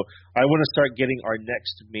more. So I want to start getting our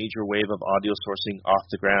next major wave of audio sourcing off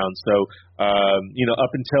the ground. So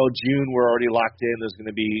up until June, we're already locked in. There's going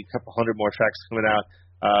to be a couple hundred more tracks coming out.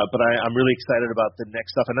 But I'm really excited about the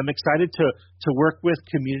next stuff, and I'm excited to work with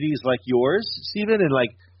communities like yours, Steven, and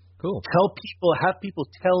have people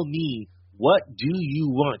tell me, what do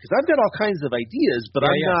you want? Because I've got all kinds of ideas, but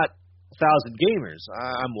I'm not 1,000 gamers.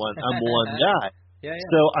 I'm one guy.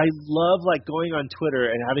 So I love going on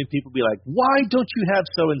Twitter and having people be like, why don't you have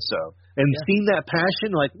so and so? And seeing that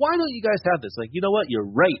passion, why don't you guys have this? You know what? You're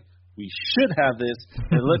right. We should have this,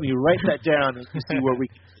 and let me write that down and see where we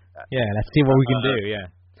can. Let's see what we can do.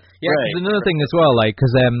 There's another thing as well,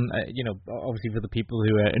 because obviously for the people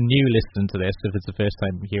who are new listening to this, if it's the first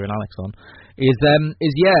time hearing Alex on, the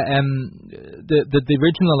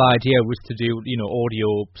original idea was to do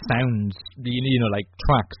audio sounds,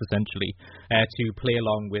 tracks essentially, to play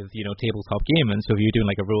along with tabletop gaming. So if you're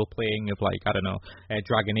doing a role playing of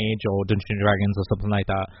Dragon Age or Dungeons and Dragons or something like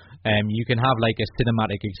that, you can have a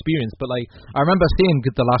cinematic experience. But I remember saying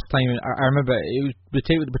the last time, I remember it was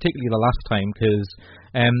particularly the last time because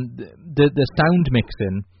the sound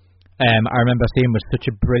mixing, I remember saying was such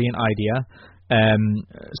a brilliant idea.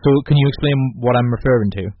 So can you explain what I'm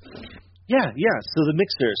referring to? Yeah. So the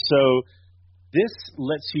mixer. So this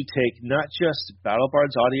lets you take not just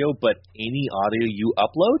BattleBard's audio, but any audio you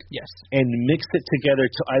upload. Yes. And mix it together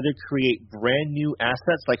to either create brand new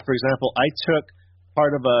assets. Like for example, I took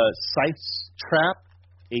part of a scythe trap,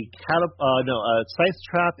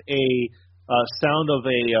 sound of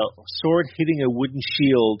a sword hitting a wooden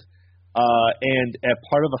shield, and a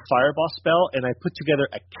part of a fireball spell, and I put together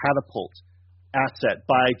a catapult asset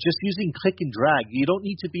by just using click and drag. You don't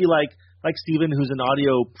need to be like Steven, who's an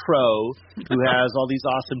audio pro, who has all these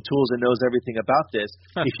awesome tools and knows everything about this.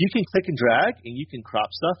 If you can click and drag and you can crop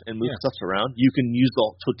stuff and move stuff around, you can use the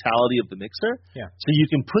totality of the mixer. Yeah. So you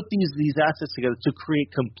can put these assets together to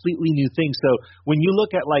create completely new things. So when you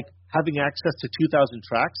look at having access to 2,000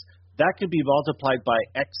 tracks, that can be multiplied by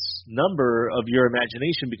X number of your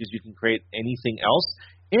imagination because you can create anything else.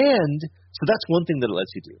 And so that's one thing that it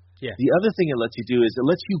lets you do. Yeah. The other thing it lets you do is it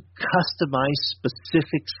lets you customize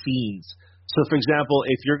specific scenes. So, for example,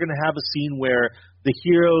 if you're going to have a scene where the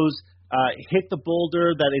heroes hit the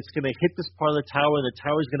boulder, that it's going to hit this part of the tower, and the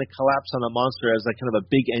tower is going to collapse on a monster as kind of a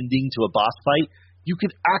big ending to a boss fight, you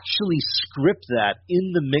could actually script that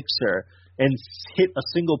in the mixer and hit a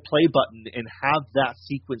single play button and have that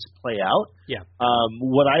sequence play out. Yeah.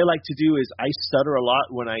 What I like to do is I stutter a lot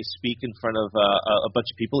when I speak in front of a bunch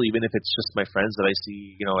of people, even if it's just my friends that I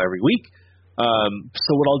see, every week.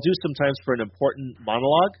 So what I'll do sometimes for an important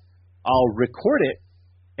monologue, I'll record it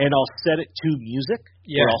and I'll set it to music,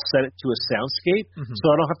 or I'll set it to a soundscape, so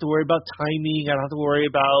I don't have to worry about timing. I don't have to worry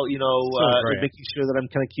about making sure that I'm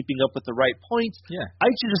kind of keeping up with the right points. Yeah. I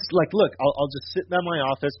just I'll just sit in my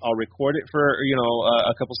office. I'll record it for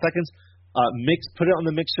a couple seconds, put it on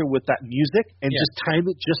the mixer with that music, and just time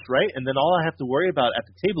it just right. And then all I have to worry about at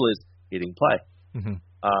the table is hitting play. Mm-hmm.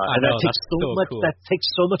 And that takes so much. Cool. That takes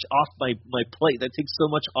so much off my plate. That takes so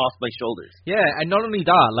much off my shoulders. Yeah, and not only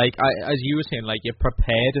that, as you were saying, you're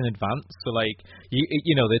prepared in advance. So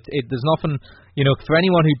there's nothing, for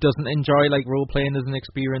anyone who doesn't enjoy role playing as an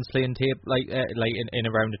experience, playing tape in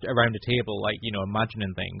around a table,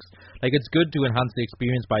 imagining things. It's good to enhance the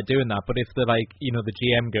experience by doing that. But if the the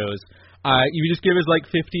GM goes, you just give us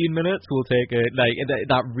 15 minutes, we'll take it.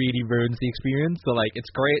 That really ruins the experience. So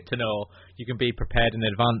it's great to know you can be prepared in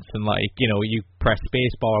advance and you press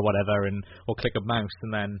spacebar or whatever or click a mouse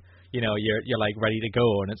and then you're ready to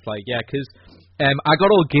go. And it's because I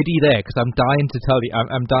got all giddy there because I'm dying to tell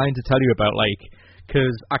you about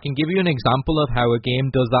because I can give you an example of how a game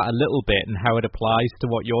does that a little bit and how it applies to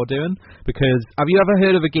what you're doing. Because have you ever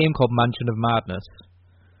heard of a game called Mansion of Madness?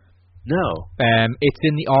 No. It's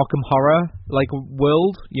in the Arkham Horror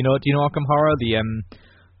world. Do you know Arkham Horror?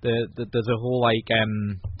 There's a whole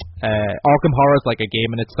Arkham Horror is a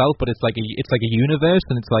game in itself, but it's like a universe,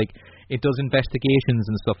 and it does investigations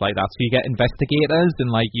and stuff like that. So you get investigators, and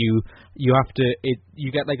you have to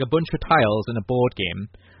you get a bunch of tiles in a board game,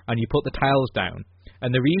 and you put the tiles down. And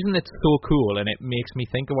the reason it's so cool, and it makes me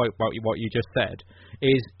think about what you just said,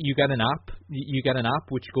 is you get an app. You get an app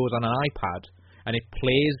which goes on an iPad, and it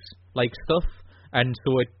plays stuff, and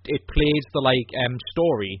so it plays the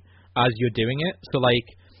story as you're doing it. So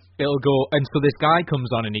it'll go, and so this guy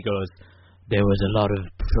comes on and he goes, there was a lot of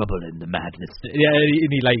trouble in the madness. Yeah,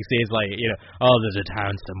 and he like says like, you know, oh, there's a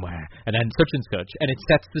town somewhere, and then such and such, and it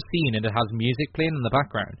sets the scene, and it has music playing in the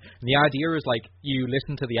background. And the idea is like you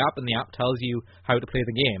listen to the app, and the app tells you how to play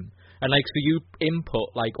the game. And, like, so you input,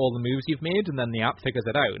 like, all the moves you've made, and then the app figures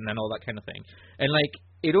it out, and then all that kind of thing. And, like,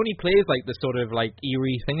 it only plays, like, the sort of, like,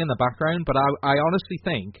 eerie thing in the background, but I honestly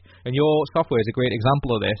think, and your software is a great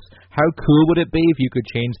example of this, how cool would it be if you could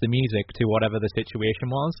change the music to whatever the situation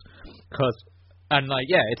was? And, like,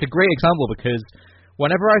 yeah, it's a great example, because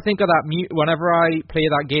whenever I think of that, whenever I play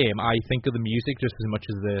that game, I think of the music just as much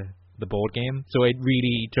as the board game. So it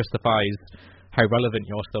really justifies how relevant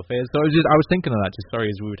your stuff is. So I was thinking of that, just sorry,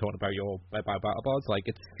 as we were talking about about BattleBots, like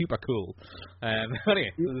it's super cool. Anyway,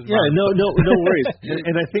 no worries.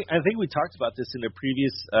 and I think we talked about this in a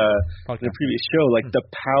previous show, like the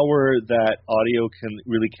power that audio can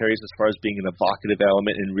really carry as far as being an evocative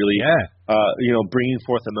element and really bringing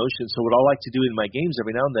forth emotion. So what I like to do in my games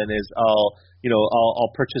every now and then is I'll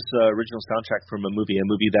purchase the original soundtrack from a movie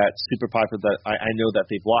that's super popular that I know that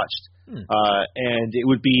they've watched. And it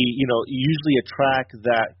would be, usually a track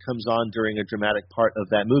that comes on during a dramatic part of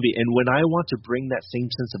that movie. And when I want to bring that same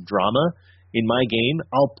sense of drama in my game,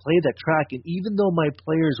 I'll play that track. And even though my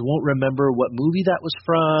players won't remember what movie that was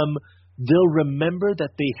from, they'll remember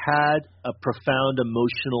that they had a profound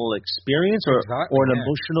emotional experience or an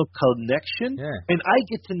emotional connection. Yeah. And I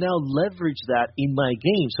get to now leverage that in my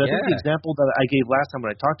game. So I think the example that I gave last time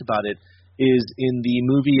when I talked about it is in the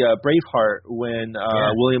movie Braveheart when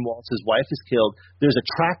William Wallace's wife is killed. There's a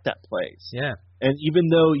track that plays. Yeah. And even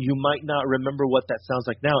though you might not remember what that sounds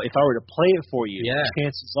like now, if I were to play it for you,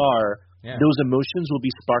 chances are those emotions will be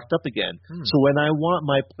sparked up again. So when I want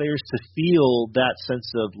my players to feel that sense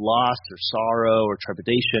of loss or sorrow or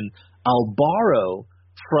trepidation, I'll borrow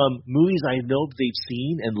from movies I know they've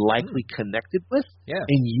seen and likely connected with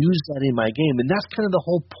and use that in my game. And that's kind of the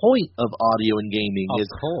whole point of audio and gaming. We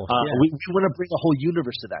want to bring a whole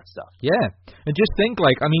universe to that stuff. Yeah. And just think,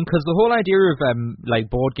 because the whole idea of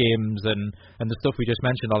board games and the stuff we just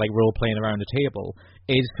mentioned, like role-playing around a table,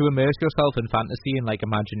 is to immerse yourself in fantasy and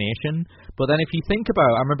imagination. But then if you think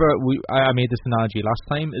about, I remember I made this analogy last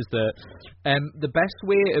time, is that the best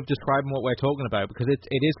way of describing what we're talking about, because it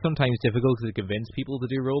is sometimes difficult to convince people to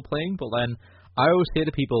do role-playing, but then I always say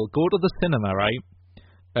to people, go to the cinema, right?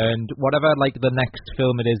 And whatever the next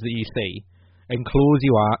film it is that you see, and close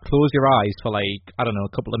your eyes for a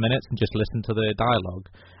couple of minutes and just listen to the dialogue,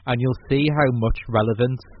 and you'll see how much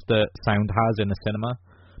relevance the sound has in a cinema.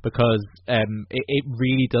 Because it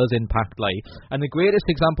really does impact life. And the greatest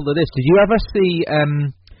example of this, did you ever see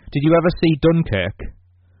Dunkirk?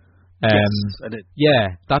 Yes, I did.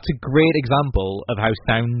 Yeah, that's a great example of how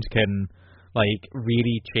sound can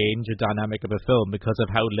really change the dynamic of a film because of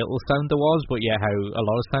how little sound there was, but how a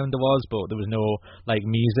lot of sound there was, but there was no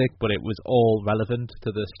music, but it was all relevant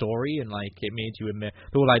to the story, and it made you the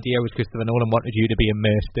whole idea was Christopher Nolan wanted you to be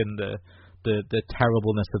immersed in the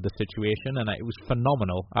terribleness of the situation, and it was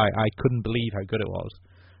phenomenal. I couldn't believe how good it was,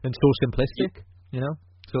 and so simplistic,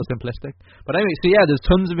 so simplistic. But anyway, so there's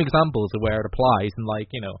tons of examples of where it applies, and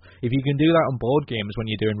if you can do that on board games when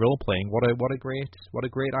you're doing role playing, what a great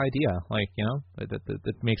idea.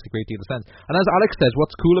 That makes a great deal of sense. And as Alex says,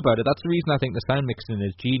 what's cool about it, that's the reason I think the sound mixing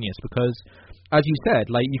is genius, because as you said,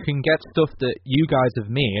 you can get stuff that you guys have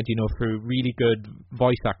made, through really good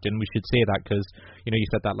voice acting. We should say that because, you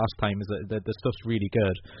said that last time, is that the stuff's really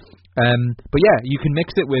good. But you can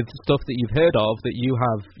mix it with stuff that you've heard of, that you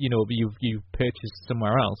have, you've purchased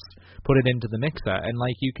somewhere else, put it into the mixer, and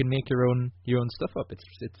you can make your own stuff up. It's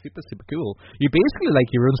super, super cool. You're basically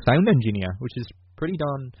your own sound engineer, which is pretty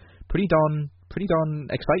darn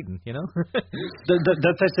exciting, That's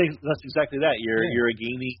exactly that. You're a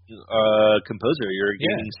gaming composer. You're a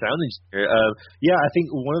gaming sound engineer. I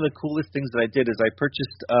think one of the coolest things that I did is I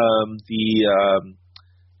purchased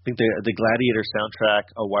the Gladiator soundtrack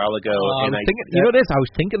a while ago. I was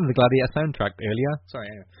thinking of the Gladiator soundtrack earlier. Sorry.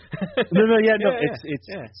 Anyway.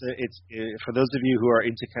 It's for those of you who are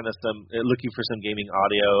into kind of looking for some gaming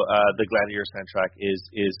audio. The Gladiator soundtrack is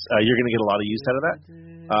you're going to get a lot of use out of that,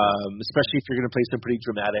 especially if you're going to play some pretty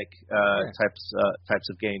dramatic types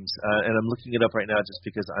of games. And I'm looking it up right now just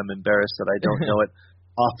because I'm embarrassed that I don't know it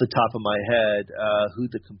off the top of my head who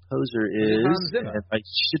the composer is. Hans Zimmer. I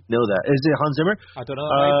should know that. Is it Hans Zimmer? I don't know.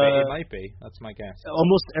 It might be. That's my guess.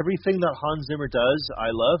 Almost everything that Hans Zimmer does,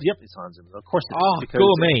 I love. Yep, it's Hans Zimmer. Of course it is.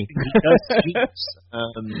 Cool me. He does genius.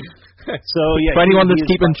 For anyone that's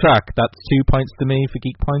keeping track, that's 2 points to me for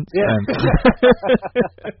Geek Points. Yeah.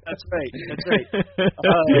 That's right.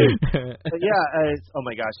 Oh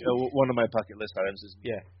my gosh. One of my bucket list items is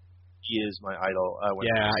he is my idol.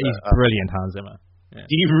 He's brilliant, Hans Zimmer. Yeah.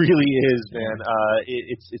 He really is, man.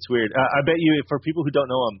 It's weird. I bet you, for people who don't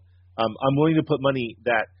know him, I'm willing to put money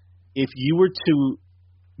that if you were to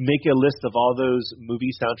make a list of all those movie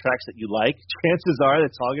soundtracks that you like, chances are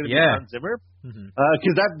it's all going to be Hans Zimmer.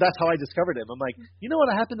 Because that's how I discovered him. I'm like, you know what?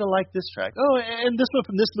 I happen to like this track. Oh, and this one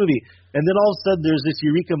from this movie. And then all of a sudden, there's this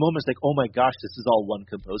eureka moment. It's like, oh my gosh, this is all one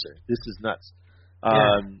composer. This is nuts.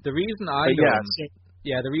 The reason I know him.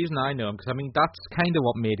 Yeah, the reason I know him, because I mean that's kind of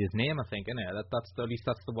what made his name, I think, isn't it? That's at least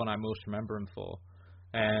that's the one I most remember him for.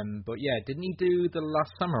 But yeah, didn't he do The Last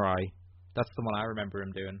Samurai? That's the one I remember him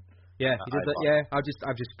doing. Yeah, he did that. Yeah, I've just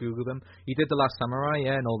googled him. He did The Last Samurai,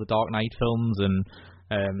 and all the Dark Knight films, and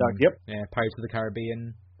yeah, Pirates of the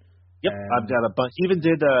Caribbean. Yep, I've got a bunch. He even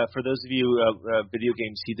did, for those of you video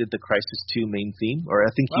games, he did the Crysis 2 main theme, or I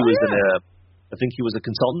think he was a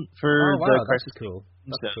consultant for the Crysis. That's cool.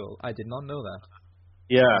 That's cool. I did not know that.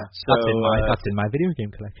 Yeah, so that's in my video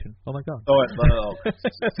game collection. Oh my god. The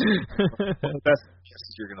best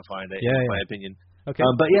pieces you're gonna find, in my opinion. Okay.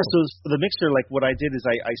 But yeah, so for the mixer, like what I did is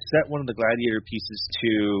I set one of the Gladiator pieces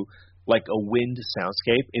to like a wind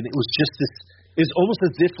soundscape, and it was just this. It's almost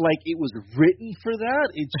as if like it was written for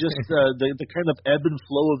that. It's just the kind of ebb and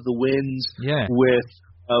flow of the winds. Yeah. With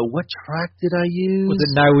what track did I use? Was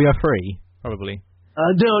it Now We Are Free? Probably.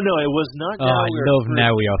 No, it was not. I love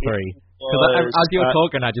Now We Are Free. Because as you're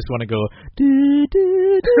talking, I just want to go.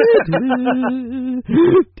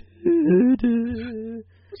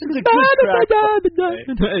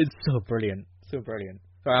 It's so brilliant, so brilliant.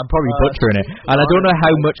 Sorry, I'm probably butchering it, and I don't know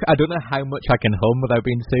how much I can hum without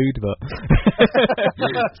being sued, but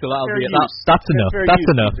so that'll be it. That's enough. That's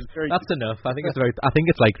enough. I think it's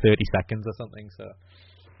like 30 seconds or something. So,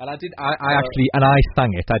 and I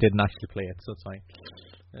sang it. I didn't actually play it, so it's fine.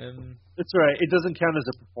 That's right. It doesn't count as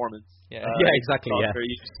a performance. Yeah, exactly. Yeah,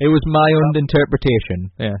 it was my own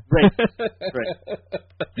interpretation. Yeah. Right.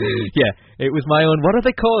 Yeah, it was my own. What do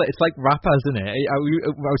they call it? It's like rappers, isn't it? I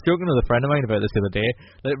was talking with a friend of mine about this the other day.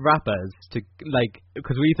 Like rappers,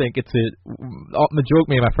 because we think it's the joke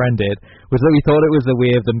me and my friend did was that we thought it was a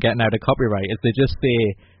way of them getting out of copyright. Is they just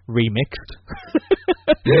say remixed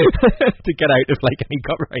to get out of like any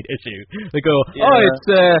copyright issue. They go, it's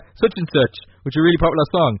such and such, which is a really popular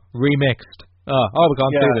song, remixed. Oh, we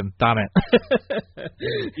can't sue them. Damn it.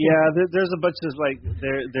 Yeah, there's a bunch of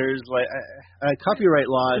there's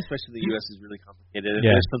copyright law, especially in the U.S., is really complicated. And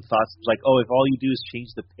there's some thoughts like, if all you do is change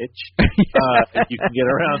the pitch, you can get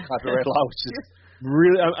around copyright law, which is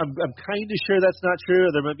really, I'm kind of sure that's not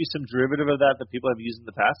true. There might be some derivative of that people have used in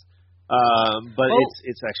the past. But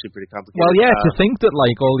it's actually pretty complicated. Well, yeah, to think that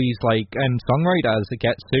like all these songwriters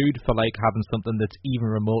get sued for like having something that's even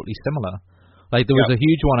remotely similar. Like there was a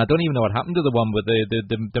huge one. I don't even know what happened to the one, but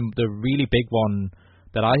the really big one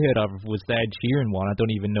that I heard of was the Ed Sheeran one. I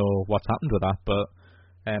don't even know what's happened with that, but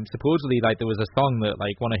supposedly like there was a song that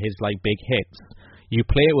like one of his like big hits. You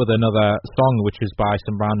play it with another song which was by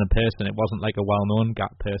some random person. It wasn't like a well-known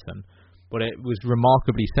person, but it was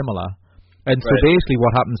remarkably similar. And so basically,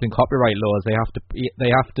 what happens in copyright law is they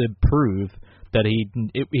have to prove that he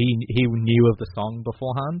knew of the song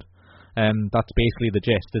beforehand. That's basically the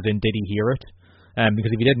gist. As in, did he hear it?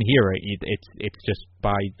 Because if you didn't hear it, it's just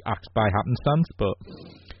by happenstance. But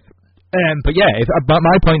yeah,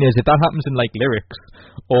 my point is, if that happens in like lyrics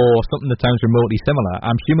or something that sounds remotely similar,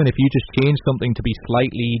 I'm assuming if you just change something to be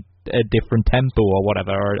slightly a different tempo or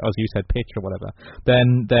whatever, or as you said, pitch or whatever,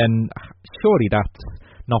 then surely that's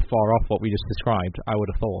not far off what we just described, I would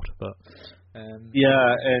have thought. But so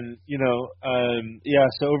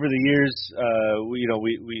over the years,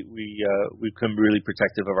 we've become really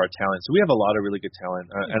protective of our talent. So we have a lot of really good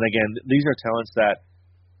talent, and again, these are talents that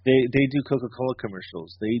they do Coca-Cola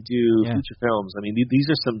commercials, they do feature films. I mean, these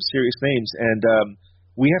are some serious names, and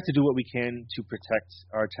we have to do what we can to protect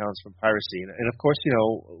our talents from piracy. And of course,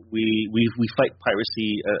 we fight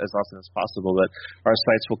piracy as often as possible. That our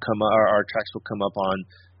sites will our tracks will come up on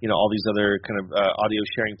all these other kind of audio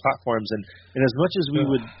sharing platforms. And as much as we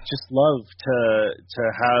would just love to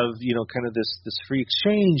have kind of this free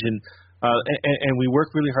exchange and we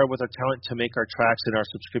work really hard with our talent to make our tracks and our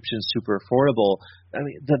subscriptions super affordable. I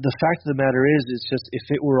mean, the fact of the matter is, it's just if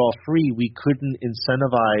it were all free, we couldn't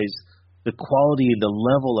incentivize the quality and the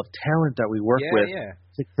level of talent that we work with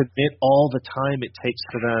to commit all the time it takes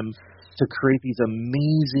for them to create these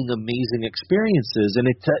amazing experiences. And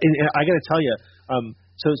I got to tell you,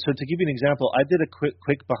 so to give you an example, I did a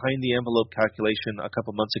quick behind the envelope calculation a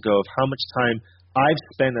couple months ago of how much time I've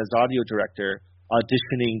spent as audio director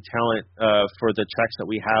auditioning talent for the tracks that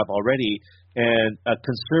we have already, and a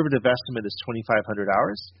conservative estimate is 2,500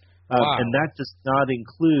 hours. And that does not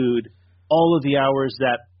include all of the hours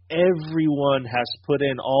that everyone has put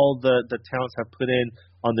in, all the talents have put in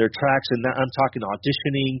on their tracks, and that, I'm talking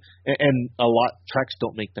auditioning, and a lot tracks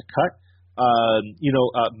don't make the cut.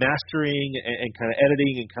 Mastering and kind of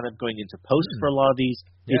editing and kind of going into post for a lot of these.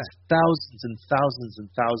 It's thousands and thousands and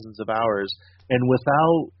thousands of hours, and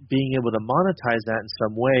without being able to monetize that in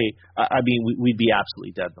some way, we'd be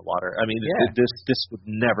absolutely dead in the water. This would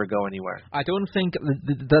never go anywhere. I don't think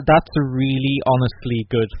that's a really honestly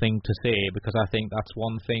good thing to say, because I think that's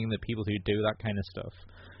one thing that people who do that kind of stuff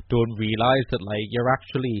don't realize, that like you're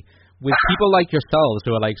actually with people like yourselves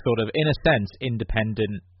who are like sort of in a sense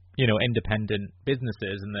independent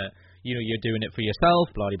businesses, and that you're doing it for yourself,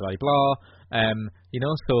 blah blah blah.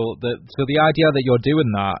 So the idea that you're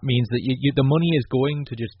doing that means that the money is going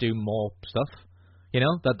to just do more stuff.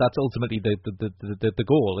 That's ultimately the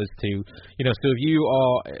goal, is to, so if you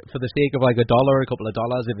are, for the sake of like $1, a couple of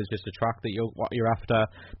dollars, if it's just a track that you're after,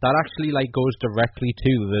 that actually like goes directly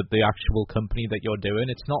to the actual company that you're doing.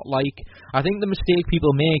 It's not like, I think the mistake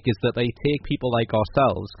people make is that they take people like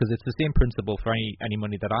ourselves, because it's the same principle for any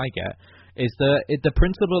money that I get, is the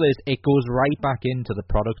principle is it goes right back into the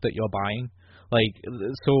product that you're buying. Like,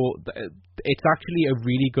 so it's actually a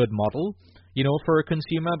really good model, for a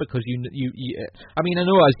consumer, because I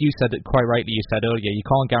know, as you said, quite rightly, you said earlier, you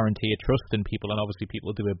can't guarantee a trust in people, and obviously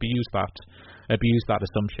people do abuse that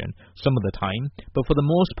assumption some of the time. But for the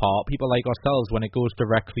most part, people like ourselves, when it goes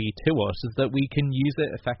directly to us, is that we can use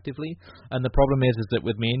it effectively. And the problem is that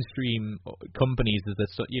with mainstream companies, is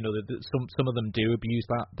that some of them do abuse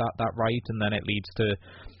that right, and then it leads to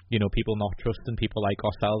people not trusting people like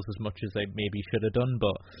ourselves as much as they maybe should have done.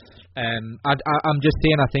 But I'm just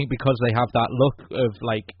saying, I think because they have that look of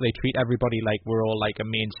like, they treat everybody like we're all like a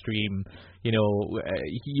mainstream,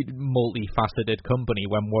 multifaceted company,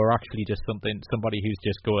 when we're actually just somebody who's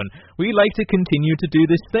just going, we like to continue to do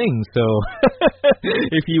this thing, so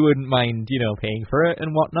if you wouldn't mind, paying for it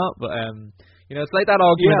and whatnot. But it's like that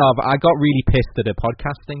argument of, I got really pissed at a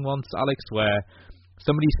podcast thing once, Alex, where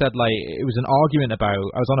somebody said, like, it was an argument about,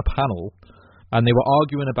 I was on a panel, and they were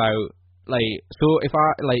arguing about, like, so if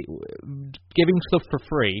I, like, giving stuff for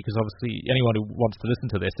free, because obviously anyone who wants to listen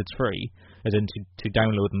to this, it's free, as in to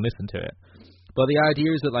download and listen to it. But the idea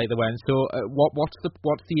is that, like, they went, so what's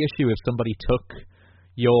the issue if somebody took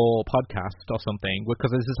your podcast or something, because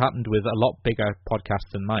this has happened with a lot bigger podcasts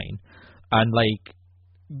than mine, and, like,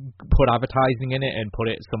 put advertising in it and put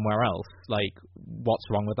it somewhere else, like, what's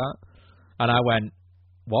wrong with that? And I went,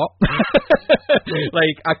 what?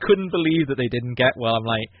 Like, I couldn't believe that they didn't get, well, I'm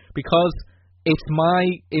like, because it's my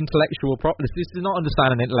intellectual property. This is not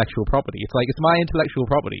understanding intellectual property. It's like, it's my intellectual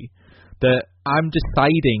property that I'm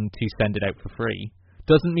deciding to send it out for free.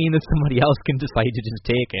 Doesn't mean that somebody else can decide to just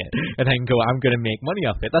take it and then go, I'm going to make money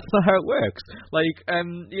off it. That's not how it works. Like,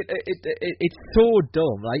 it's so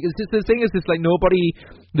dumb. Like, it's just, the thing is, it's like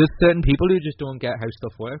there's certain people who just don't get how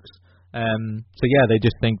stuff works. So yeah, they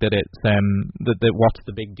just think that it's that what's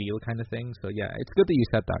the big deal kind of thing. So yeah, it's good that you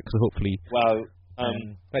said that, because hopefully. Wow.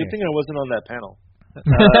 Good thing I wasn't on that panel.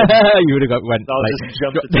 You would have went. I'll like, just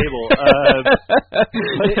jump the table.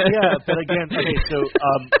 But again, okay. So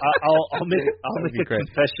I'll make a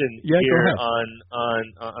confession here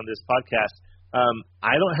on this podcast.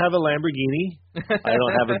 I don't have a Lamborghini. I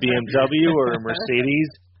don't have a BMW or a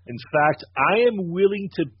Mercedes. In fact, I am willing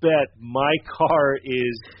to bet my car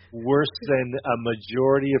is worse than a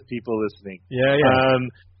majority of people listening.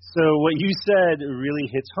 So what you said really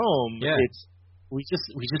hits home. Yeah. It's we just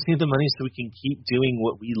need the money so we can keep doing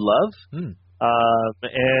what we love. I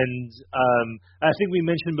think we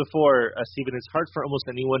mentioned before, Stephen, it's hard for almost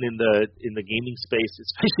anyone in the gaming space,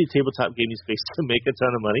 especially tabletop gaming space, to make a ton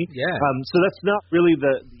of money. So that's not really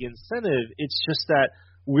the incentive. It's just that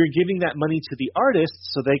we're giving that money to the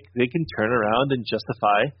artists so they can turn around and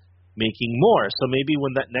justify making more. So maybe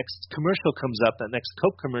when that next commercial comes up, that next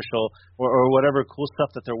Coke commercial or whatever cool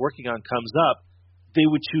stuff that they're working on comes up, they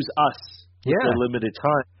would choose us with their limited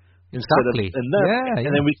time instead of them. And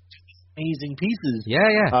then we can do these amazing pieces.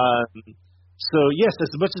 So yes,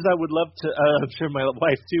 as much as I would love to, I'm sure my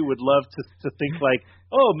wife too would love to think like,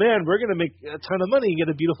 oh man, we're going to make a ton of money and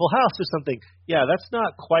get a beautiful house or something. Yeah, that's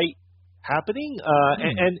not quite happening,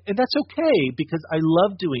 and that's okay, because I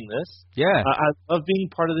love doing this. I love being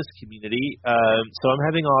part of this community, so I'm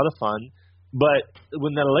having a lot of fun. But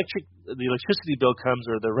when the electricity bill comes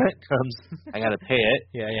or the rent comes, I got to pay it.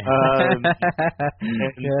 And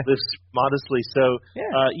live modestly. So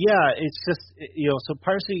it's just so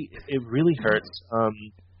piracy, it really hurts.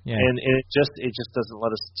 and it just doesn't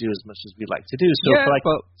let us do as much as we'd like to do. So for like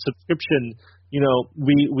subscription,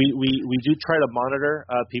 we do try to monitor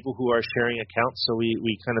people who are sharing accounts. So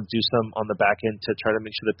we kind of do some on the back end to try to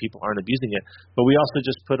make sure that people aren't abusing it. But we also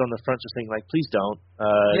just put on the front just saying like, please don't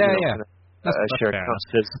share accounts.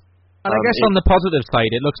 And I guess on the positive side,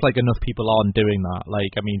 it looks like enough people aren't doing that.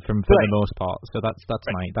 Like, I mean, for the most part. So that's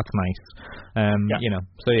nice. That's nice.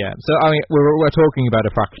 So I mean, we're talking about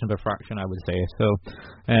a fraction of a fraction, I would say. So,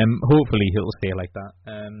 hopefully he'll stay like that.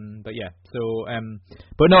 But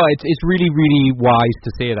no, it's really, really wise to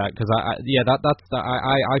say that because I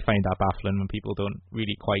find that baffling when people don't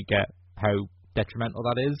really quite get how detrimental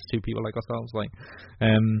that is to people like ourselves. Like,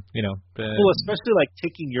 especially like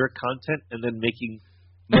taking your content and then making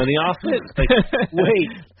money off it. Like,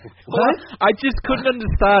 wait, what? I just couldn't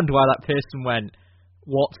understand why that person went,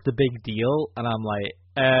 what's the big deal? And I'm like,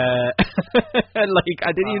 like,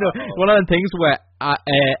 I didn't even know. One of the things where,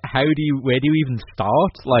 where do you even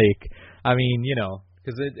start? Like, I mean,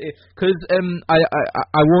 because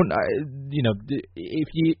I won't,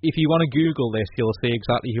 if you want to Google this, you'll see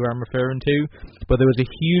exactly who I'm referring to. But there was a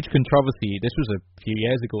huge controversy. This was a few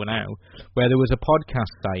years ago now, where there was a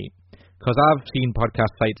podcast site. Because I've seen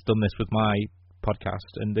podcast sites done this with my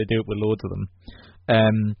podcast, and they do it with loads of them,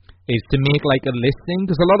 is to make like a listing.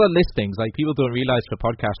 There's a lot of listings, like people don't realise for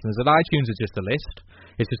podcasting, is that iTunes is just a list.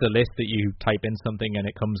 It's just a list that you type in something and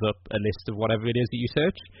it comes up a list of whatever it is that you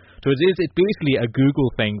search. So it's basically a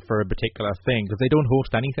Google thing for a particular thing, because they don't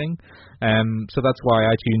host anything. So that's why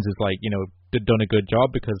iTunes is like, done a good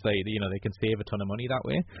job, because they can save a ton of money that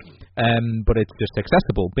way. But it's just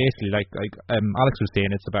accessible, basically. Like Alex was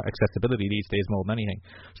saying, it's about accessibility these days more than anything.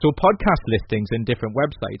 So podcast listings in different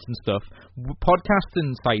websites and stuff,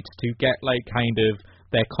 podcasting sites to get like kind of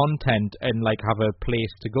their content and like have a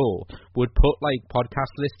place to go would put like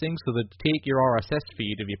podcast listings, so they'd take your RSS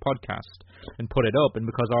feed of your podcast and put it up, and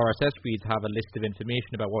because RSS feeds have a list of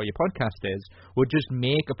information about what your podcast is, would just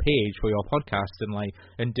make a page for your podcast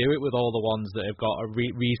and do it with all the ones that have got a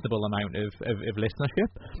reasonable amount of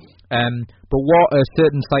listenership. But what a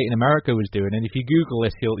certain site in America was doing, and if you Google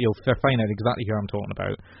this, you'll find out exactly who I'm talking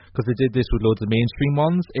about, because they did this with loads of mainstream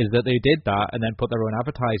ones, is that they did that and then put their own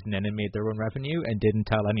advertising in and made their own revenue and didn't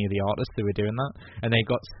tell any of the artists they were doing that, and they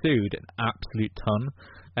got sued an absolute ton.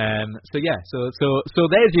 So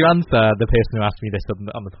there's your answer, the person who asked me this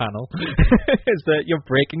on the panel, is that you're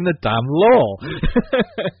breaking the damn law.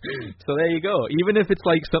 So there you go. Even if it's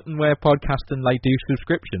like something where podcasting like do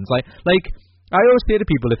subscriptions, like I always say to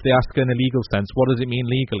people, if they ask in a legal sense, what does it mean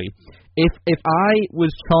legally? If I was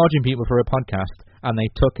charging people for a podcast and they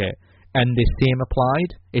took it and the same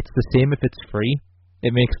applied, it's the same if it's free.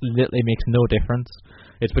 It makes no difference.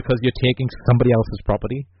 It's because you're taking somebody else's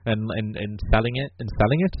property and selling it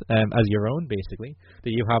as your own, basically. That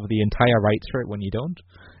you have the entire rights for it when you don't.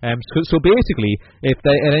 So basically, if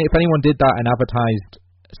anyone did that and advertised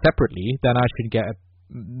separately, then I should get a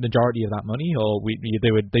majority of that money, or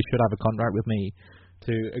they should have a contract with me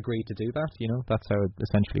to agree to do that. That's how it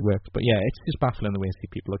essentially works. But yeah, it's just baffling the way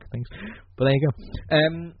people look at things. But there you go.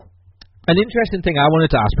 An interesting thing I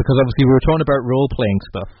wanted to ask, because obviously we were talking about role-playing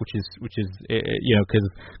stuff, which is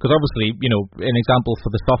because obviously, an example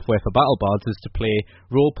for the software for BattleBards is to play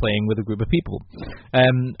role-playing with a group of people.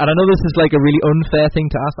 And I know this is like a really unfair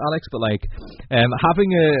thing to ask, Alex, but like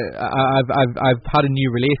I've had a new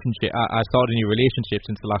relationship. I started a new relationship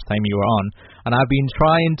since the last time you were on, and I've been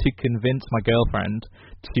trying to convince my girlfriend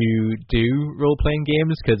to do role-playing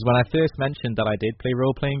games, because when I first mentioned that I did play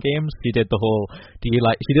role-playing games, she did the whole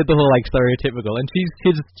stereotypical, and she's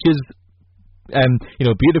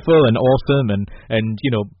beautiful and awesome, and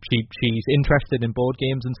she's interested in board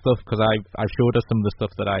games and stuff, because I've showed her some of the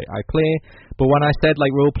stuff that I play. But when I said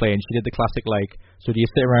like role-playing, she did the classic like, so do you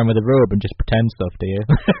sit around with a robe and just pretend stuff, do you?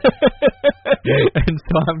 And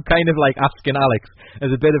so I'm kind of like asking Alex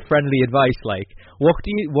as a bit of friendly advice, like, what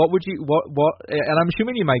and I'm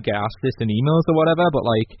assuming you might get asked this in emails or whatever, but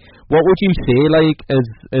like, what would you say like as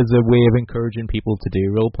a way of encouraging people to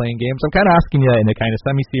do role-playing games? I'm kind of asking you in a kind of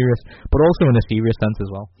semi-serious, but also in a serious sense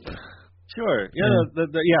as well. Sure. Yeah.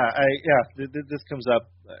 This comes up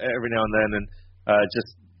every now and then, and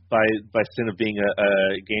just by sin of being a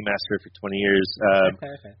game master for 20 years.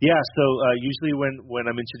 Okay. Yeah. So usually when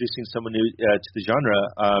I'm introducing someone new to the genre,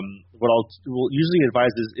 what I'll usually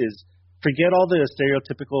advise is forget all the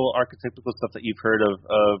stereotypical, archetypical stuff that you've heard of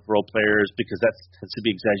role players, because that tends to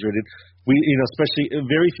be exaggerated. We, especially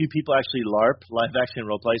very few people actually LARP, live action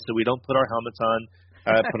role play. So we don't put our helmets on,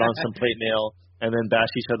 put on some plate mail, and then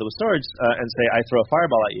bash each other with swords and say, I throw a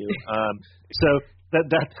fireball at you. So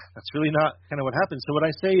that's really not kind of what happens. So what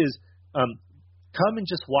I say is, come and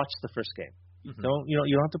just watch the first game. Don't you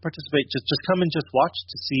don't have to participate. Just come and just watch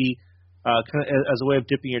to see, kind of as a way of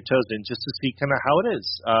dipping your toes in, just to see kind of how it is.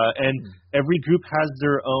 And every group has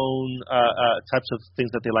their own types of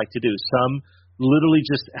things that they like to do. Some literally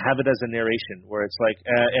just have it as a narration, where it's like,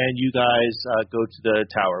 and you guys go to the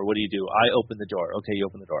tower. What do? I open the door. Okay, you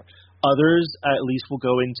open the door. Others at least will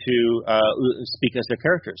go into speak as their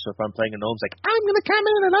character. So if I'm playing a gnome, it's like, I'm going to come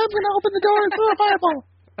in and I'm going to open the door and throw a fireball.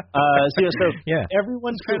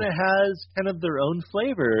 Everyone kind of has kind of their own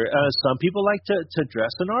flavor. Some people like to dress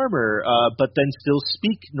in armor, but then still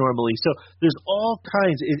speak normally. So there's all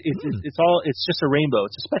kinds. It's just a rainbow.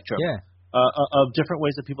 It's a spectrum of different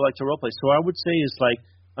ways that people like to roleplay. So I would say is like,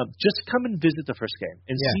 just come and visit the first game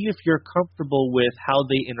and see if you're comfortable with how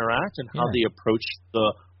they interact and how they approach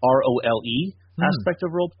the ROLE aspect of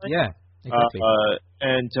roleplaying. Yeah. Exactly.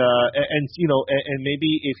 And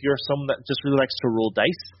maybe if you're someone that just really likes to roll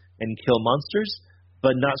dice and kill monsters,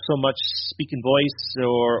 but not so much speak in voice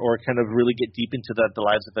or kind of really get deep into the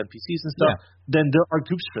lives of NPCs and stuff, then there are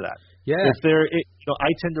groups for that. Yeah.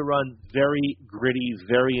 I tend to run very gritty,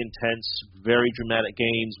 very intense, very dramatic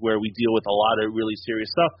games where we deal with a lot of really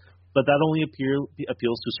serious stuff, but that only appeals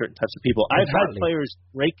to certain types of people. I've had players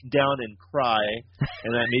break down and cry,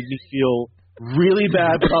 and that made me feel really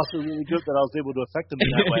bad, but also really good that I was able to affect them in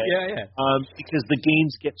that way. Because the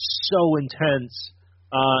games get so intense,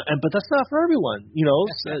 but that's not for everyone,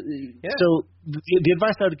 So the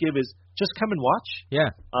advice I would give is just come and watch.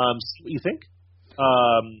 See what you think.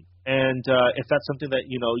 And if that's something that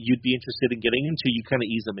you'd be interested in getting into, you kind of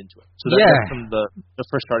ease them into it. So that's from the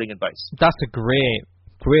first starting advice. That's a great.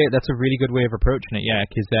 That's a really good way of approaching it. Yeah,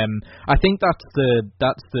 because I think that's the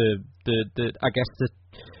I guess the.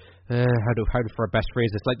 How to for a best phrase,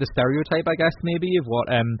 it's like the stereotype, I guess, maybe of what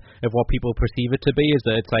people perceive it to be, is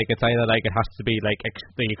that it's either like it has to be like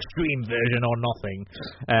the extreme version or nothing.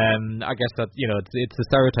 I guess that it's a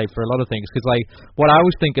stereotype for a lot of things. Because like what I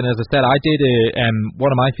was thinking, as I said, I did one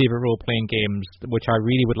of my favorite role playing games, which I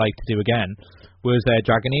really would like to do again, was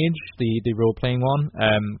Dragon Age, the role playing one,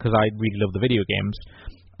 because I really love the video games.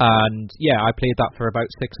 And I played that for about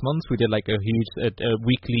 6 months. We did like a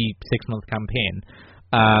weekly 6-month campaign.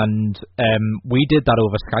 And we did that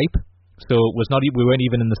over Skype, so it was not. We weren't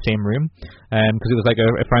even in the same room, because it was like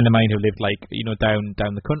a friend of mine who lived down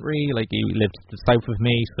the country, like he lived south of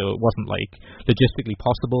me, so it wasn't like logistically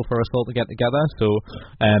possible for us all to get together. So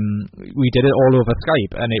we did it all over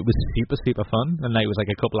Skype, and it was super fun. And like, it was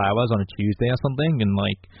like a couple hours on a Tuesday or something, and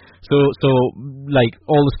like so like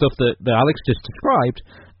all the stuff that Alex just described.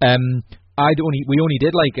 We only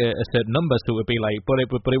did like a certain number, so it would be like, but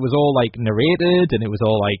it was all like narrated, and it was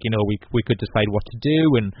all like we could decide what to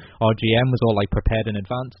do, and our GM was all like prepared in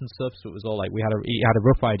advance and stuff, so it was all like he had a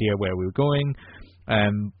rough idea where we were going,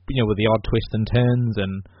 with the odd twists and turns,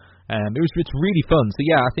 and it's really fun. So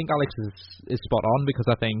I think Alex is spot on, because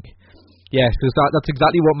I think so that's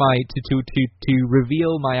exactly what to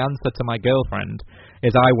reveal my answer to my girlfriend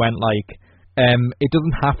is I went like. It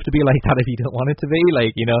doesn't have to be like that if you don't want it to be.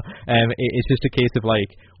 Like, it's just a case of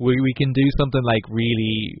like we can do something like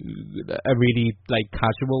a really like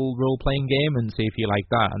casual role playing game and see if you like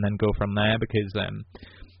that, and then go from there. Because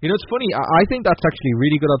it's funny. I think that's actually a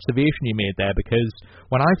really good observation you made there, because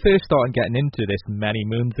when I first started getting into this many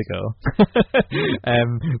moons ago,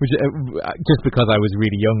 which just because I was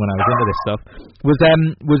really young when I was into this stuff, was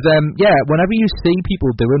whenever you see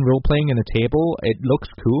people doing role playing in a table, it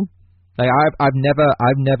looks cool. Like I've never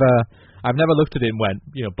looked at it and went,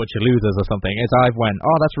 bunch of losers or something. As I've went,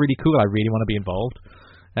 oh, that's really cool. I really want to be involved.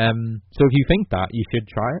 So if you think that, you should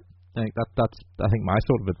try it. Like that's I think my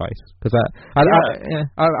sort of advice, because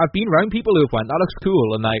I've been around people who've went, that looks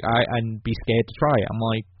cool, and like and be scared to try it. I'm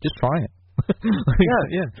like, just try it. It's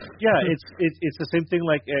the same thing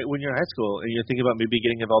like when you're in high school and you're thinking about maybe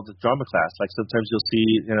getting involved with drama class. Like sometimes you'll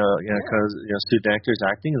see student actors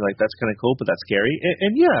acting, and like that's kind of cool, but that's scary.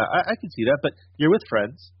 And I can see that. But you're with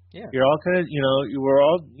friends. You're all kind of we're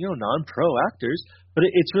all non-pro actors, but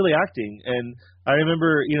it's really acting. And I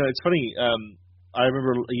remember it's funny. I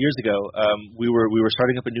remember years ago, we were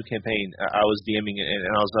starting up a new campaign. I was DMing it, and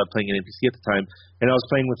I was playing an NPC at the time, and I was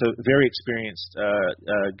playing with a very experienced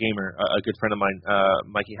gamer, a good friend of mine,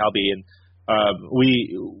 Mikey Halby, and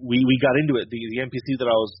we got into it. The NPC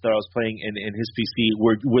that I was playing and his PC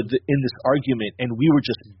were in this argument, and we were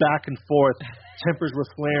just back and forth. Tempers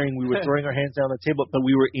were flaring. We were throwing our hands down the table, but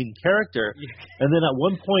we were in character. And then at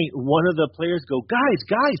one point, one of the players go, "Guys,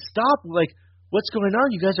 stop! Like, what's going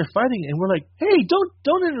on? You guys are fighting, and we're like, hey,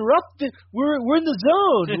 don't interrupt. We're in the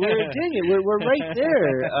zone. Dang it, we're right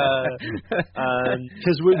there.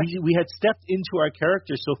 Because we had stepped into our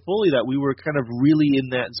character so fully that we were kind of really in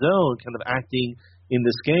that zone, kind of acting in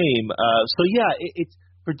this game. So yeah, it's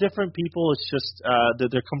for different people. It's just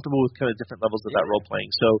they're comfortable with kind of different levels of that role playing.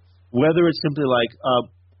 So whether it's simply like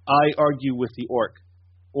I argue with the orc,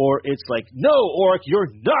 or it's like, no, orc, you're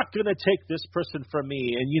not going to take this person from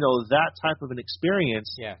me. And, that type of an experience,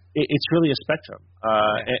 it's really a spectrum.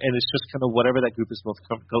 And it's just kind of whatever that group is most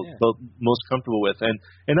comfortable with. And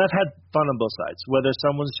I've had fun on both sides, whether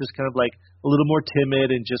someone's just kind of like a little more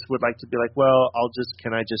timid and just would like to be like, well,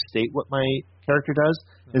 can I just state what my character does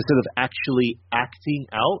instead of actually acting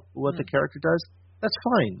out what the character does? That's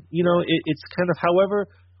fine. It's kind of however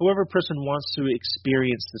person wants to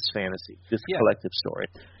experience this fantasy, this collective story.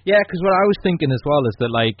 Yeah, because what I was thinking as well is that,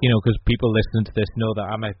 because people listening to this know that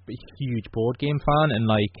I'm a huge board game fan, and,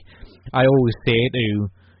 I always say to,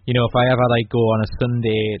 if I ever, go on a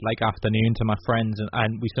Sunday, afternoon to my friends,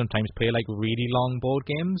 and we sometimes play, really long board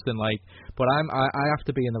games, and, but I have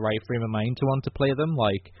to be in the right frame of mind to want to play them,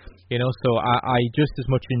 so I just as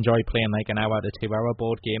much enjoy playing, an hour to 2 hour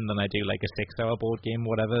board game than I do, a 6 hour board game,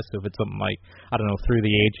 whatever. So if it's something I don't know, Through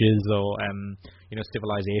the Ages or,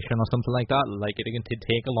 Civilization or something like that, it can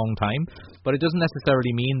take a long time, but it doesn't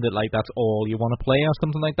necessarily mean that, that's all you want to play or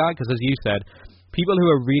something like that, because as you said, people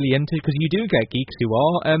who are really into, because you do get geeks who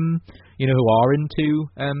are, who are into,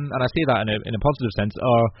 and I say that in a positive sense,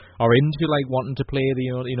 are into wanting to play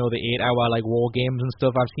the the 8 hour war games and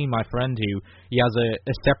stuff. I've seen my friend who he has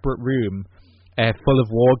a separate room full of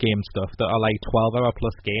war game stuff that are 12-hour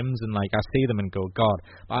plus games, and I see them and go, God,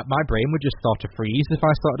 my brain would just start to freeze if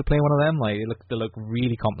I started to play one of them. They look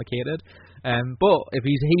really complicated. But if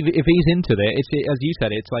he's into it, it's, as you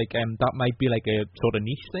said, it's that might be a sort of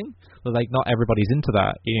niche thing. But not everybody's into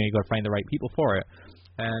that. You got to find the right people for it.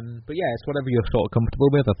 But yeah, it's whatever you're sort of comfortable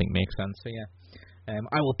with. I think makes sense. So yeah.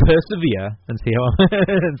 I will persevere and see how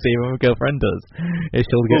my girlfriend does.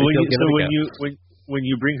 When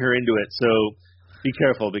you bring her into it, so be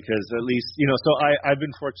careful, because at least so I've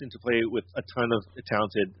been fortunate to play with a ton of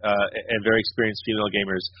talented and very experienced female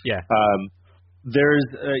gamers. Yeah. There's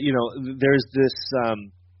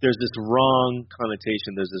this wrong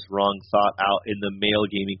connotation, there's this wrong thought out in the male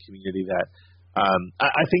gaming community that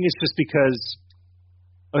I think it's just because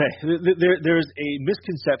there's a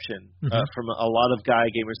misconception from a lot of guy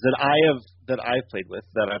gamers that I've played with,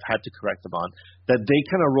 that I've had to correct them on, that they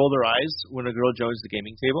kind of roll their eyes when a girl joins the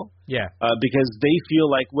gaming table. Yeah. Because they feel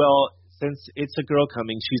like, well, since it's a girl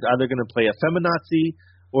coming, she's either going to play a feminazi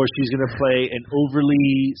or she's going to play an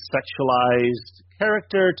overly sexualized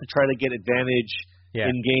character to try to get advantage in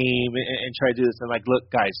game and try to do this. And look,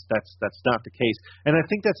 guys, that's not the case. And I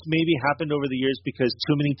think that's maybe happened over the years because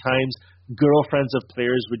too many times girlfriends of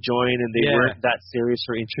players would join and they weren't that serious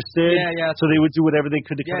or interested. Yeah. So they would do whatever they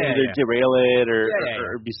could to kind of either derail it or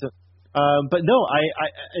be so. But no, I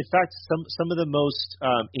in fact some of the most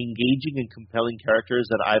engaging and compelling characters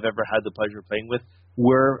that I've ever had the pleasure of playing with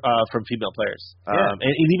were from female players, and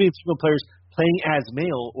even female players playing as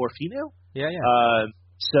male or female.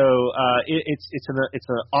 So it's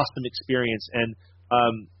an awesome experience, and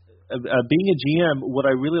being a GM, what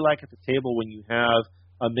I really like at the table when you have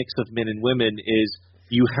a mix of men and women is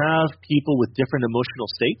you have people with different emotional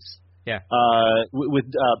states. With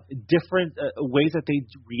different ways that they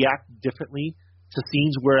react differently to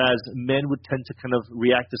scenes, whereas men would tend to kind of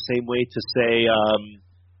react the same way to, say,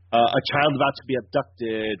 a child about to be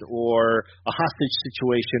abducted or a hostage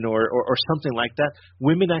situation or something like that.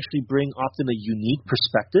 Women actually bring often a unique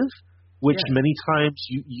perspective, which many times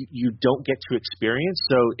you don't get to experience.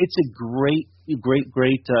 So it's a great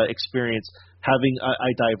experience having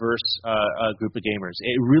a diverse group of gamers.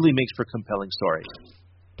 It really makes for compelling stories.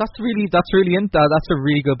 That's a really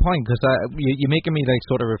good point, because you're making me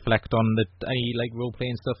sort of reflect on any role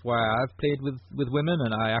playing stuff where I've played with women,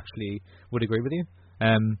 and I actually would agree with you.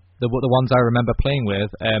 The ones I remember playing with,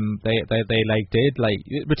 they did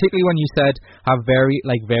particularly when you said have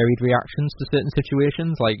varied reactions to certain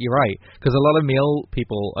situations. You're right, because a lot of male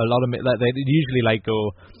people, they usually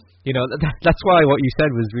go. That's why what you said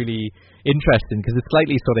was really interesting, because it's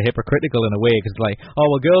slightly sort of hypocritical in a way, because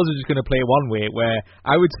girls are just going to play one way, where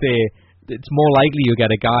I would say it's more likely you'll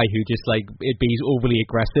get a guy who just it be overly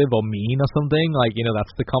aggressive or mean or something.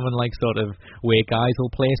 That's the common sort of way guys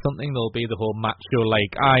will play something. They'll be the whole macho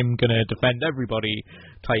I'm going to defend everybody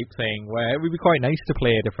type thing, where it would be quite nice to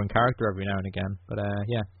play a different character every now and again. But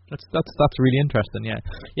that's really interesting.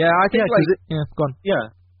 I think go on.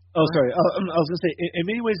 Oh, sorry. I was going to say, in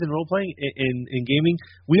many ways, in role-playing, in gaming,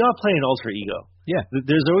 we all play an alter ego. Yeah.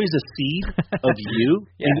 There's always a seed of you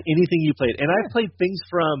in anything you played. And I've played things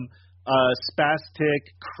from spastic,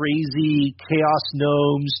 crazy, chaos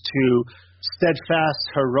gnomes to steadfast,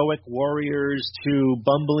 heroic warriors to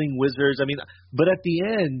bumbling wizards. I mean, but at the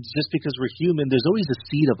end, just because we're human, there's always a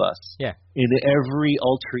seed of us in every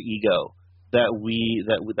alter ego that we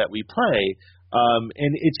play.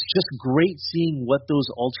 And it's just great seeing what those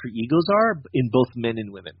alter egos are in both men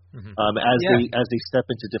and women as they step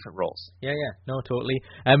into different roles. Yeah, no, totally.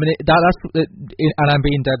 I mean, and I'm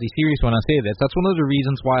being deadly serious when I say this. That's one of the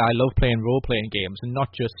reasons why I love playing role-playing games, and not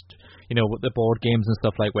just the board games and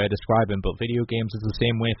stuff like we're describing, but video games is the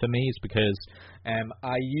same way for me. It's because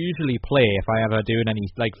I usually play, if I ever doing any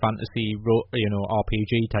like fantasy,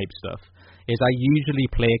 RPG type stuff, is I usually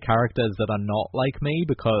play characters that are not like me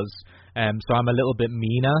because so I'm a little bit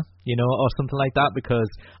meaner, or something like that,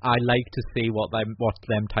 because I like to see what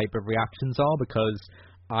them type of reactions are, because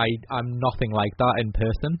I'm nothing like that in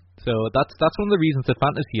person. So that's one of the reasons that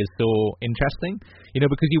fantasy is so interesting,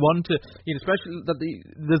 because you want to, especially that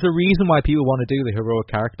there's a reason why people want to do the heroic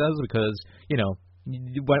characters, because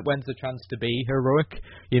when's the chance to be heroic,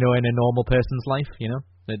 in a normal person's life,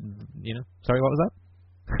 Sorry, what was that?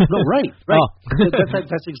 No, right. Oh.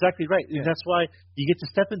 That's exactly right. Yeah. That's why you get to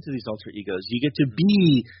step into these alter egos. You get to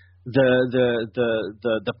be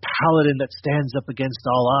the paladin that stands up against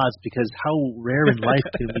all odds, because how rare in life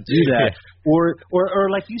can we do that? Or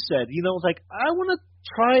like you said, like I want to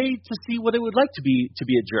try to see what it would like to be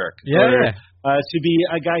a jerk. To be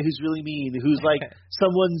a guy who's really mean, who's like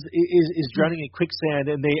someone is drowning in quicksand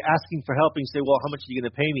and they asking for help and you say, well, how much are you going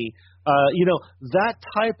to pay me? That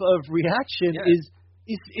type of reaction is.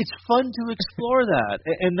 It's fun to explore that,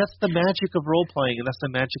 and that's the magic of role-playing, and that's the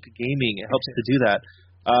magic of gaming. It helps to do that.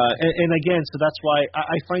 And again, so that's why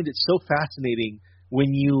I find it so fascinating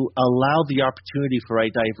when you allow the opportunity for a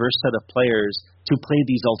diverse set of players to play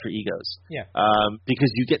these alter egos. Yeah. Because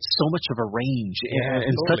you get so much of a range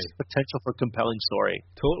and totally. such potential for compelling story.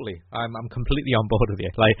 Totally. I'm completely on board with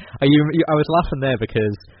you. Like, I was laughing there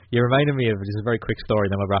because you reminded me of just a very quick story,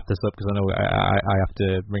 then we'll wrap this up because I know I have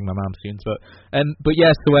to ring my mum soon. But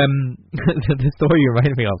yeah, so the story you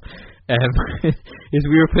reminded me of is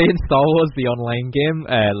we were playing Star Wars, the online game,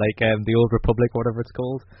 the Old Republic, whatever it's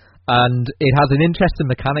called. And it has an interesting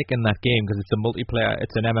mechanic in that game because it's a multiplayer,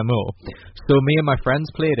 it's an MMO. So me and my friends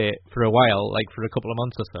played it for a while, like for a couple of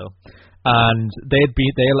months or so, and they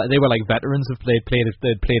were like veterans of they'd played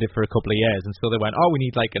it for a couple of years, and so they went, oh, we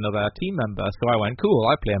need like another team member. So I went, cool,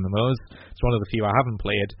 I play MMOs. It's one of the few I haven't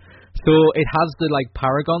played. So it has the like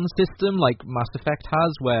Paragon system, like Mass Effect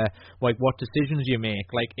has, where like what decisions you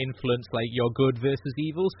make like influence like your good versus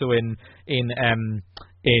evil. So in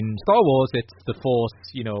Star Wars, it's the Force,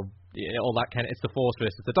 all that kind of, it's the Force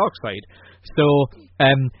versus the dark side. So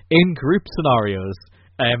in group scenarios,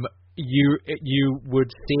 you would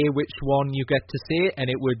say which one you get to say, and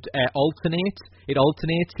it would alternate. It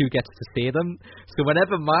alternates who gets to say them. So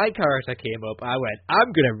whenever my character came up, I went,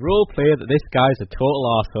 I'm going to roleplay that this guy's a total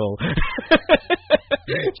arsehole.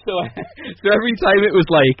 So every time it was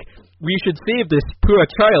like, we should save this poor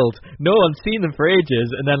child. No one's seen them for ages.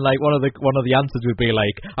 And then like one of the answers would be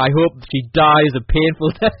like, I hope she dies a painful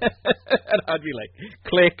death. And I'd be like,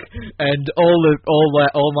 click, and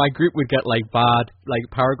all my group would get like bad like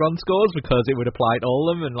Paragon scores because it would apply to all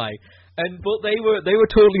of them, but they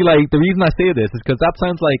were totally like, the reason I say this is because that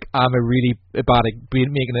sounds like I'm making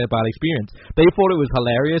it a bad experience. They thought it was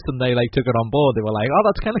hilarious and they like took it on board. They were like, oh,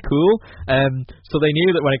 that's kind of cool. So they knew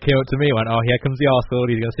that when it came up to me, I went, oh, here comes the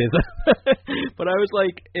arsehole, he's gonna say that. But I was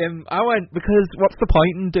like, I went, because what's the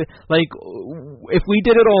point in like, if we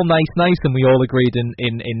did it all nice and we all agreed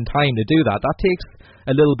in time to do that takes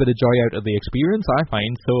a little bit of joy out of the experience, I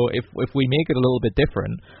find. So if we make it a little bit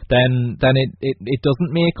different, then it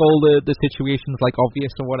doesn't make all the situations like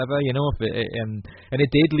obvious or whatever, and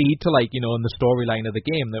it did lead to like, in the storyline of the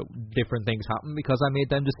game that different things happen because I made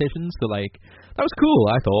them decisions. So like, that was cool,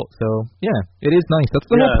 I thought. So yeah, it is nice. That's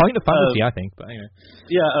the whole point of fantasy, I think. But anyway.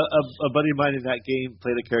 Yeah, a buddy of mine in that game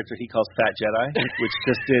played a character he calls Fat Jedi, which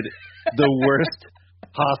just did the worst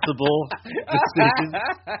possible decisions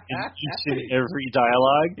in each and every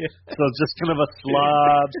dialogue. So just kind of a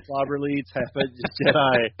slobberly type of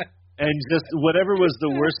Jedi. And just whatever was the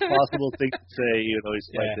worst possible thing to say, he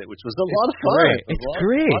liked it, which was a lot of fun.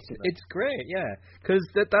 It's great, yeah. Because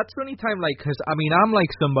that's the only time, like, because, I mean, I'm like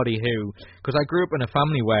somebody who, because I grew up in a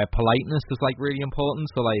family where politeness is, like, really important,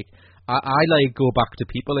 so, like, I like go back to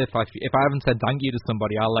people if I haven't said thank you to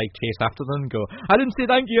somebody, I'll like chase after them and go, I didn't say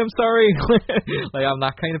thank you, I'm sorry. Like I'm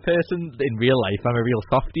that kind of person in real life. I'm a real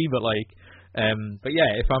softie, but like. But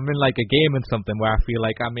yeah, if I'm in like a game and something where I feel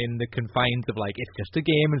like I'm in the confines of like it's just a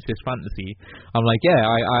game, it's just fantasy, I'm like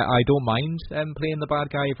I don't mind playing the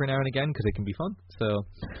bad guy every now and again because it can be fun. So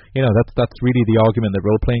that's really the argument that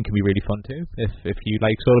role playing can be really fun too if you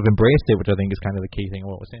like sort of embrace it, which I think is kind of the key thing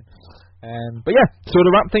of what we're saying. But yeah, so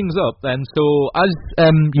to wrap things up then, so as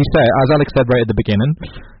you said, as Alex said right at the beginning,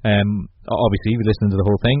 obviously we listened to the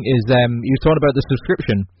whole thing, is you were talking about the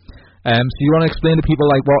subscription. So you want to explain to people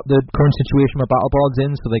like what the current situation with BattleBards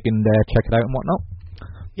is so they can check it out and whatnot?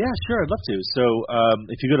 Yeah, sure, I'd love to. So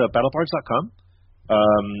if you go to battlebards.com,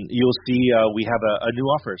 you'll see we have a new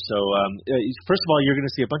offer. So first of all, you're going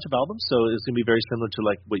to see a bunch of albums. So it's going to be very similar to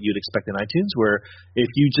like what you'd expect in iTunes, where if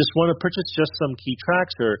you just want to purchase just some key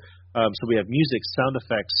tracks or so we have music, sound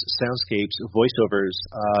effects, soundscapes, voiceovers,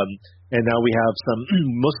 and now we have some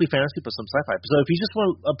mostly fantasy but some sci-fi. So if you just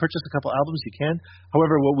want to purchase a couple albums, you can.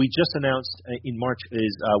 However, what we just announced in March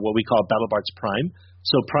is what we call BattleBards Prime.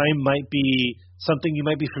 So Prime might be something you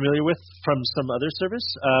might be familiar with from some other service,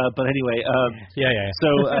 but anyway. Yeah. So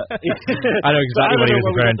I know exactly what he was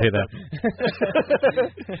referring to there.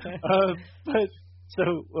 But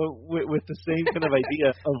so with the same kind of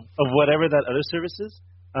idea of whatever that other service is.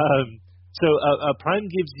 So Prime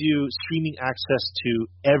gives you streaming access to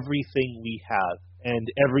everything we have and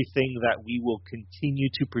everything that we will continue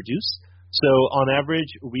to produce. So on average,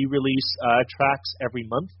 we release tracks every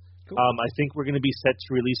month. Cool. I think we're going to be set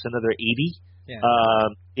to release another 80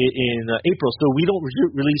 in April. So we don't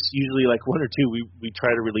release usually like one or two. We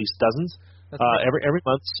try to release dozens every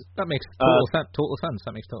month. That makes total sense.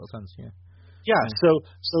 That makes total sense. Yeah. Yeah, so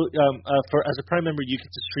for as a Prime member, you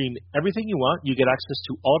get to stream everything you want. You get access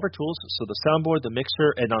to all of our tools, so the soundboard, the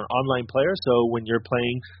mixer, and our online player. So when you're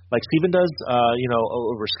playing like Steven does,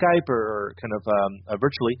 over Skype or kind of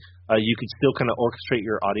virtually, you can still kind of orchestrate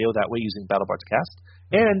your audio that way using BattleBards Cast.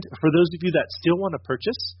 And for those of you that still want to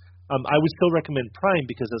purchase, I would still recommend Prime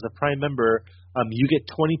because as a Prime member, you get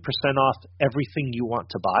 20% off everything you want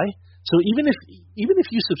to buy. So even if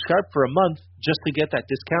you subscribe for a month just to get that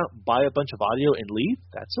discount, buy a bunch of audio and leave,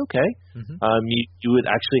 that's okay. Mm-hmm. You would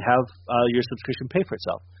actually have your subscription pay for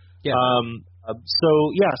itself. Yeah.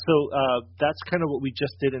 So that's kind of what we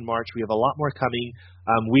just did in March. We have a lot more coming.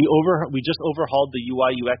 We just overhauled the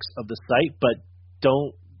UI UX of the site, but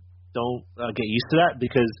don't get used to that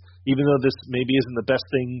because even though this maybe isn't the best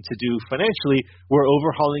thing to do financially, we're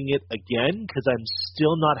overhauling it again because I'm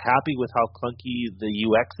still not happy with how clunky the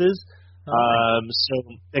UX is. Okay.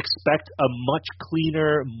 So expect a much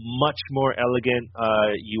cleaner, much more elegant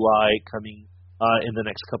UI coming in the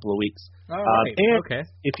next couple of weeks. All right. And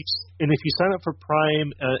if you sign up for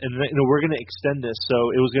Prime, and we're going to extend this, so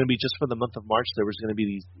it was going to be just for the month of March. There was going to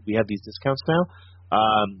be we have these discounts now.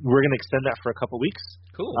 We're going to extend that for a couple weeks.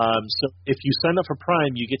 Cool. So if you sign up for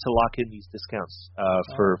Prime, you get to lock in these discounts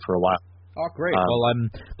for a while. Oh, great.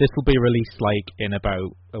 This will be released like in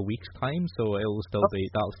about a week's time, so that'll still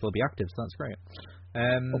be active. So that's great.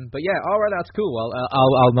 But yeah, all right, that's cool. Well,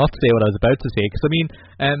 I'll not say what I was about to say because I mean,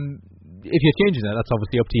 if you're changing it, that's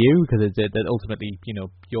obviously up to you because it ultimately,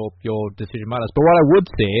 your decision matters. But what I would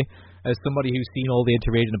say, as somebody who's seen all the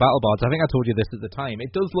iteration of BattleBards, I think I told you this at the time.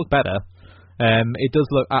 It does look better. It does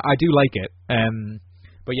look. I do like it.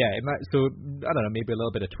 But yeah, it might, so I don't know, maybe a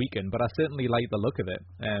little bit of tweaking, but I certainly like the look of it.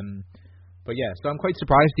 But yeah, so I'm quite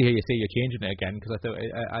surprised to hear you say you're changing it again because I thought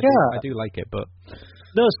I do like it. But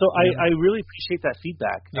no, so I really appreciate that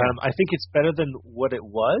feedback. Yeah. I think it's better than what it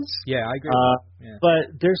was. Yeah, I agree.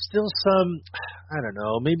 But there's still some, I don't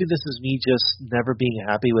know, maybe this is me just never being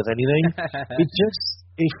happy with anything.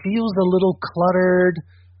 It feels a little cluttered.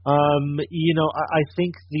 I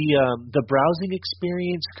think the browsing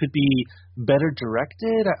experience could be better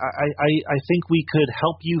directed. I think we could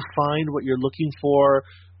help you find what you're looking for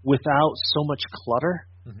without so much clutter.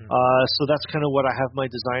 Mm-hmm. So that's kind of what I have my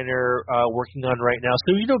designer working on right now.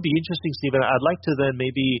 So it'd be interesting, Stephen. I'd like to then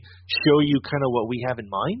maybe show you kind of what we have in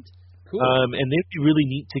mind. Cool. And it'd be really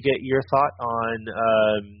neat to get your thought on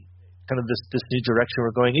kind of this new direction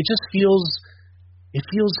we're going. It just feels. It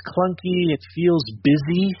feels clunky. It feels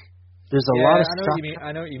busy. There's a lot of stuff.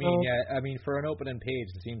 I know what you mean. Yeah, I mean for an opening page,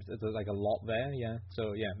 it seems there's like a lot there. Yeah.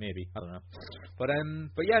 So yeah, maybe I don't know. But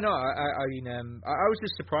yeah, no. I mean, I was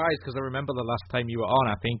just surprised because I remember the last time you were on.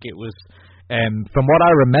 I think it was from what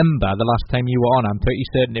I remember, the last time you were on, I'm pretty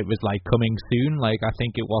certain it was like coming soon. Like I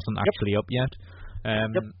think it wasn't actually up yet.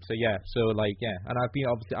 So yeah. So like yeah, and I've been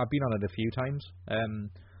on it a few times.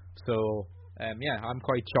 Yeah, I'm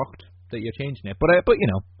quite shocked. you're changing it. But you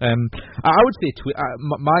know, I would say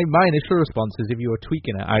my initial response is if you were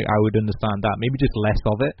tweaking it, I would understand that. Maybe just less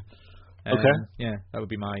of it. Okay. Yeah, that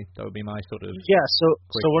would be my sort of. Yeah. So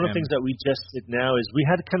one of the things that we just did now is we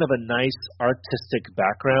had kind of a nice artistic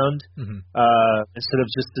background instead of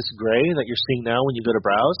just this gray that you're seeing now when you go to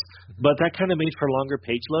browse. But that kind of made for longer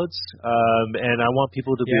page loads, and I want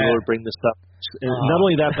people to be able to bring this up. Not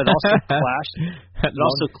only that, but also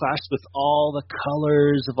clashed with all the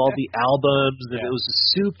colors of all the albums, and it was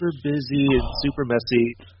super busy and super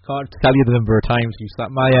messy. Can't tell you the number of times you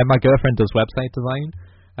sat. My girlfriend does website design.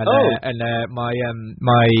 And my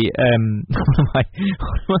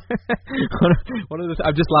one of the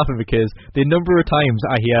I'm just laughing because the number of times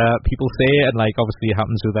I hear people say, and like obviously it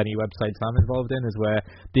happens with any websites I'm involved in, is where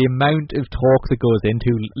the amount of talk that goes into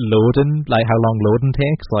loading, like how long loading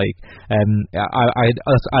takes. Like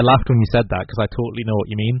I laughed when you said that because I totally know what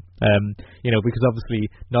you mean. You know, because obviously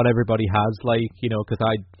not everybody has because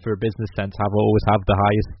I, for a business sense, always have the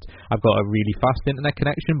highest. I've got a really fast internet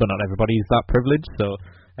connection, but not everybody's that privileged. So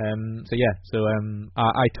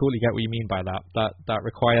I totally get what you mean by that. That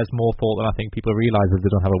requires more thought than I think people realize if they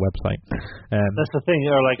don't have a website. That's the thing,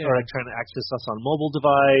 or trying to access us on mobile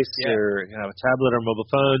device or have a tablet or mobile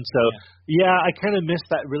phone. So I kind of missed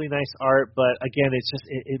that really nice art, but again, it's just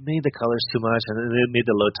it made the colors too much and it made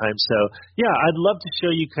the load time. So I'd love to show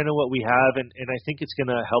you kind of what we have, and I think it's going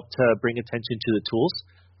to help to bring attention to the tools.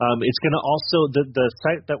 It's going to also, the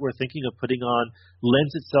site that we're thinking of putting on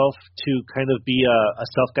lends itself to kind of be a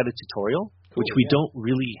self-guided tutorial, which we don't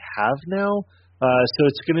really have now. So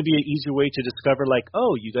it's going to be an easier way to discover,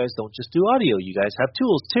 you guys don't just do audio, you guys have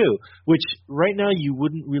tools too, which right now you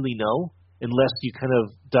wouldn't really know unless you kind of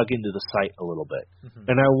dug into the site a little bit.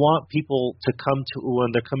 And I want people to come to, when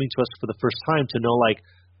they're coming to us for the first time, to know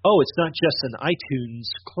it's not just an iTunes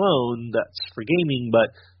clone that's for gaming, but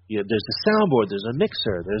there's a soundboard, there's a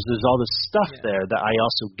mixer, there's all this stuff there that I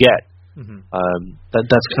also get.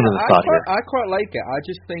 That's kind of the thought here. I quite like it. I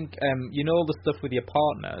just think, all the stuff with your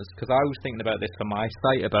partners, because I was thinking about this for my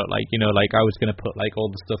site, about I was going to put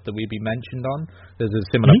all the stuff that we'd be mentioned on. There's a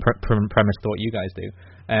similar premise to what you guys do.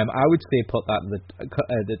 I would say put that on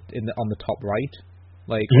the top right.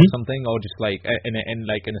 Or something, or just in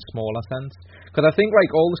a smaller sense, because I think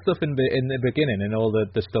all the stuff in the beginning and all the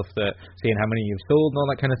stuff that saying how many you've sold and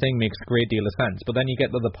all that kind of thing makes a great deal of sense. But then you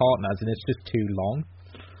get to the partners and it's just too long.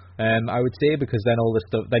 I would say, because then all the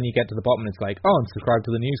stuff, then you get to the bottom and it's and subscribe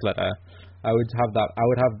to the newsletter. I would have that. I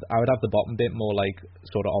would have the bottom bit more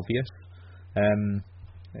sort of obvious.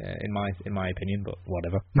 In my opinion, but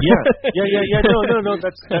whatever. No.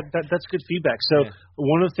 That's good feedback. So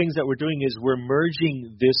one of the things that we're doing is we're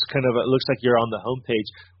merging this kind of. It looks like you're on the homepage.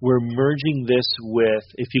 We're merging this with,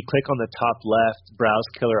 if you click on the top left, browse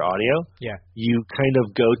Killer Audio. You kind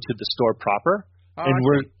of go to the store proper, and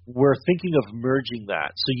we're thinking of merging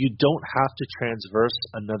that, so you don't have to transverse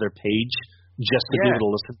another page just to be able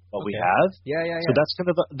to listen to what we have. So that's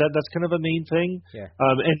kind of a main thing.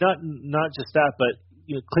 And not just that, but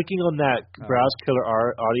clicking on that browse Killer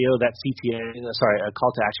Audio, that CTA,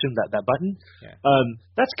 call to action, that button,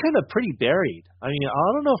 that's kind of pretty buried. I mean,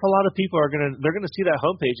 I don't know if a lot of people they're gonna see that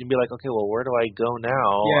homepage and be like, okay, well, where do I go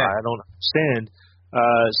now? I don't understand.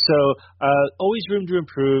 Always room to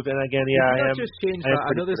improve. And again, I just change that.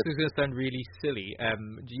 I know this is going to sound really silly.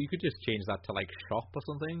 You could just change that to shop or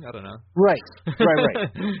something. I don't know. Right.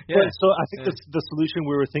 But, so I think the solution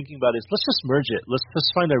we were thinking about is let's just merge it. Let's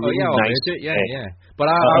just find a really nice. But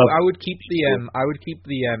I would keep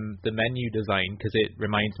the menu design, because it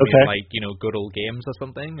reminds me of Good Old Games or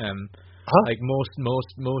something. Most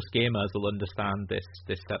gamers will understand this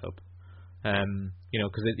setup.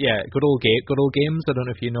 Because Good Old Games. I don't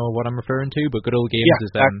know if you know what I'm referring to, but Good Old Games is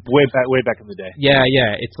way back in the day.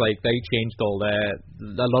 It's they changed a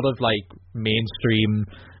lot of mainstream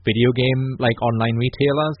video game online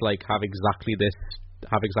retailers have exactly this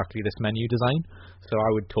menu design. So I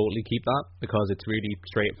would totally keep that, because it's really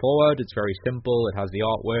straightforward. It's very simple. It has the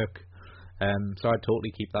artwork. So I'd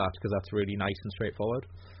totally keep that, because that's really nice and straightforward.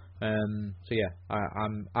 I'm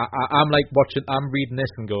watching. I'm reading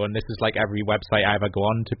this and going, this is every website I ever go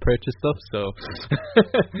on to purchase stuff. So,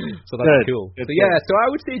 so that's cool. So I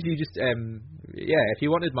would say to you just if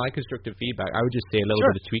you wanted my constructive feedback, I would just say a little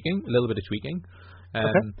bit of tweaking.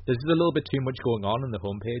 There's a little bit too much going on the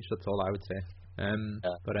homepage. That's all I would say.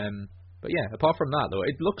 But apart from that though,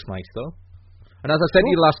 it looks nice though. And as I said to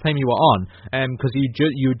you the last time you were on, because you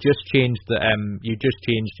just changed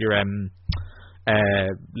your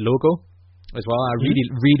logo as well. I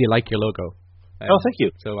really like your logo. Thank you.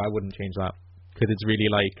 So I wouldn't change that, because it's really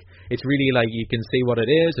you can see what it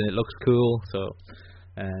is and it looks cool. So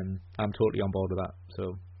I'm totally on board with that.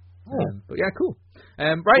 So. But yeah, cool.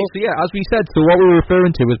 Right, so yeah, as we said, so what we were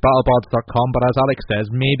referring to was battleboards.com, but as Alex says,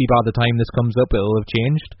 maybe by the time this comes up, it'll have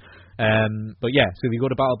changed. But yeah, so if you go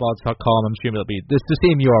to battleboards.com, I'm assuming it'll be the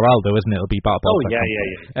same URL though, isn't it? It'll be battleboards.com.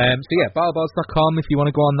 Oh yeah. So yeah, battleboards.com if you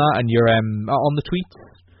want to go on that, and you're on the tweets.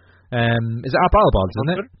 Is it at battleboards,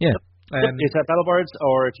 isn't it? Yeah. It's at BattleBards,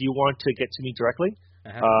 or if you want to get to me directly,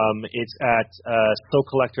 it's at Soul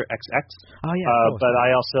Collector XX. Oh yeah. But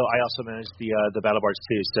I also manage the BattleBards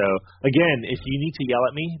too. So again, if you need to yell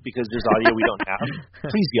at me because there's audio we don't have,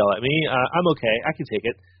 please yell at me. I'm okay. I can take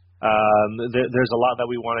it. There's a lot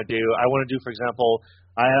that we want to do. I want to do, for example,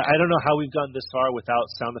 I don't know how we've gotten this far without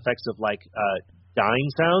sound effects of like dying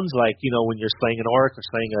sounds, like, you know, when you're slaying an orc or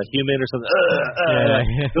slaying a human or something.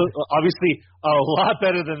 Obviously, a lot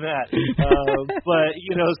better than that. But,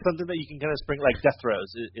 you know, something that you can kind of spring, like death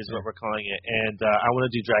throws is what we're calling it. And I want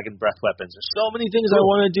to do dragon breath weapons. There's so many things I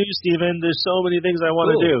want to do, Steven. There's so many things I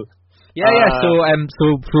want to do. Yeah.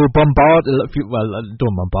 So bombard. Well,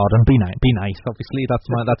 don't bombard and be nice. Obviously,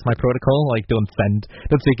 that's my protocol. Like, don't say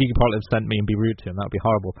Geeky Apocalypse sent me and be rude to him. That would be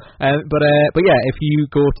horrible. But yeah, if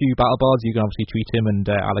you go to BattleBards, you can obviously tweet him, and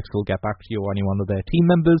Alex will get back to you or any one of their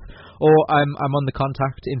team members. Or I'm on the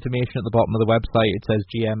contact information at the bottom of the website. It says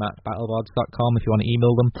gm@battlebards.com. If you want to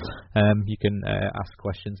email them, you can ask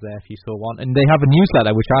questions there if you so want. And they have a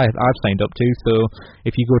newsletter which I've signed up to. So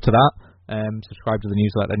if you go to that. Subscribe to the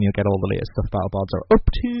newsletter and you'll get all the latest stuff BattleBards are up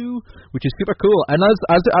to, which is super cool. And as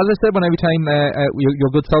I said when every time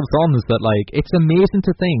your good self's on, is that like it's amazing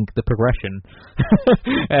to think the progression.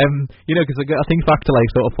 You know, because I think back to like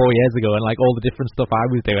sort of 4 years ago and like all the different stuff I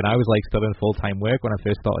was doing. I was like still in full-time work when I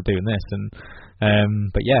first started doing this,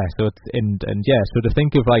 but yeah, so it's so to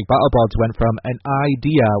think of like BattleBards went from an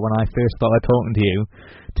idea when I first started talking to you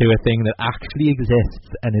to a thing that actually exists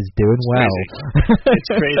and is doing well.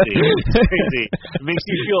 It's crazy. It's crazy. It makes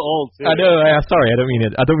you feel old too. I know. Sorry, I don't mean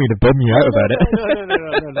to bum you out about it. No.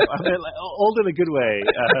 I mean, like, old in a good way.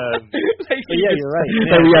 But yeah, you're right.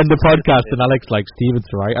 So we end the podcast and Alex like, Steven's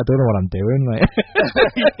right. I don't know what I'm doing. Like,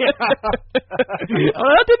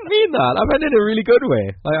 I didn't mean that. I meant it in a really good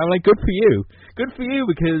way. Like, I'm like, good for you. Good for you,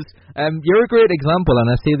 because you're a great example, and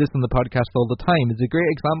I say this on the podcast all the time. It's a great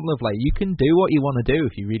example of like you can do what you want to do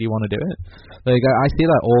if you really want to do it. Like I say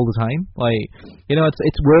that all the time. Like, you know,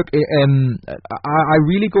 it's work. I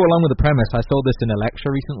really go along with the premise. I saw this in a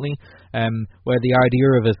lecture recently, where the idea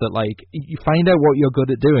of is that like you find out what you're good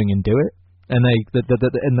at doing and do it. And like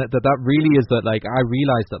that really is that like I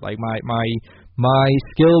realized that like my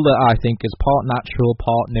skill that I think is part natural,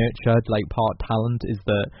 part nurtured, like part talent is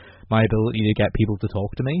that my ability to get people to talk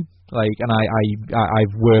to me, like, and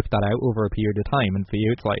I've worked that out over a period of time. And for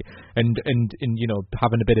you, it's like, and you know,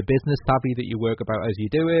 having a bit of business savvy that you work about as you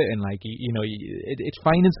do it, and like, you know, it's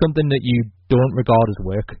finding something that you don't regard as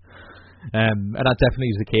work. And that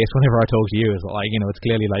definitely is the case whenever I talk to you. Is like, you know, it's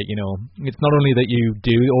clearly like, you know, it's not only that you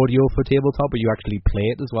do audio for tabletop, but you actually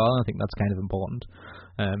play it as well. And I think that's kind of important.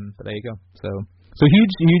 But there you go. So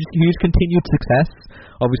huge continued success.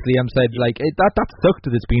 Obviously, I'm said like that sucked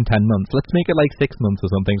that it's been 10 months. Let's make it like 6 months or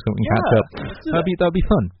something, so we can catch up. That'd be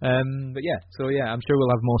fun. But yeah, so yeah, I'm sure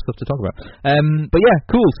we'll have more stuff to talk about. But yeah,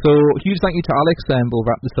 cool. So huge thank you to Alex. We'll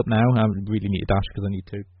wrap this up now. I really need to dash because I need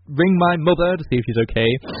to ring my mother to see if she's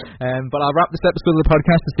okay. But I'll wrap this episode of the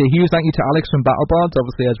podcast to say huge thank you to Alex from BattleBards.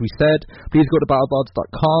 Obviously, as we said, please go to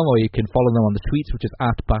battlebards.com, or you can follow them on the tweets, which is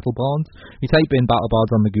 @BattleBards. If you type in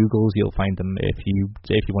BattleBards on the Googles, you'll find them if you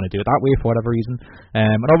want to do it that way for whatever reason.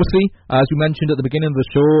 And obviously, as we mentioned at the beginning of the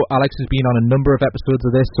show, Alex has been on a number of episodes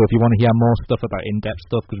of this, so if you want to hear more stuff about in-depth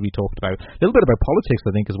stuff, because we talked about a little bit about politics,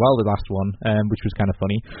 I think, as well, the last one, which was kind of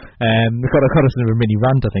funny. We got us into a mini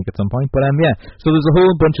rant, I think, at some point. But yeah, so there's a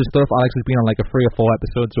whole bunch of stuff. Alex has been on like 3 or 4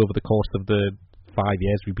 episodes over the course of the 5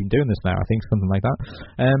 years we've been doing this now, I think, something like that.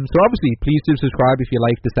 So obviously, please do subscribe if you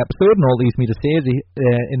like this episode, and all it leaves me to say is,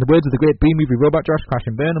 in the words of the great B-movie robot Josh, crash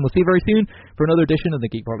and burn, and we'll see you very soon for another edition of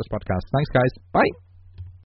the Geek Apocalypse podcast. Thanks, guys. Bye.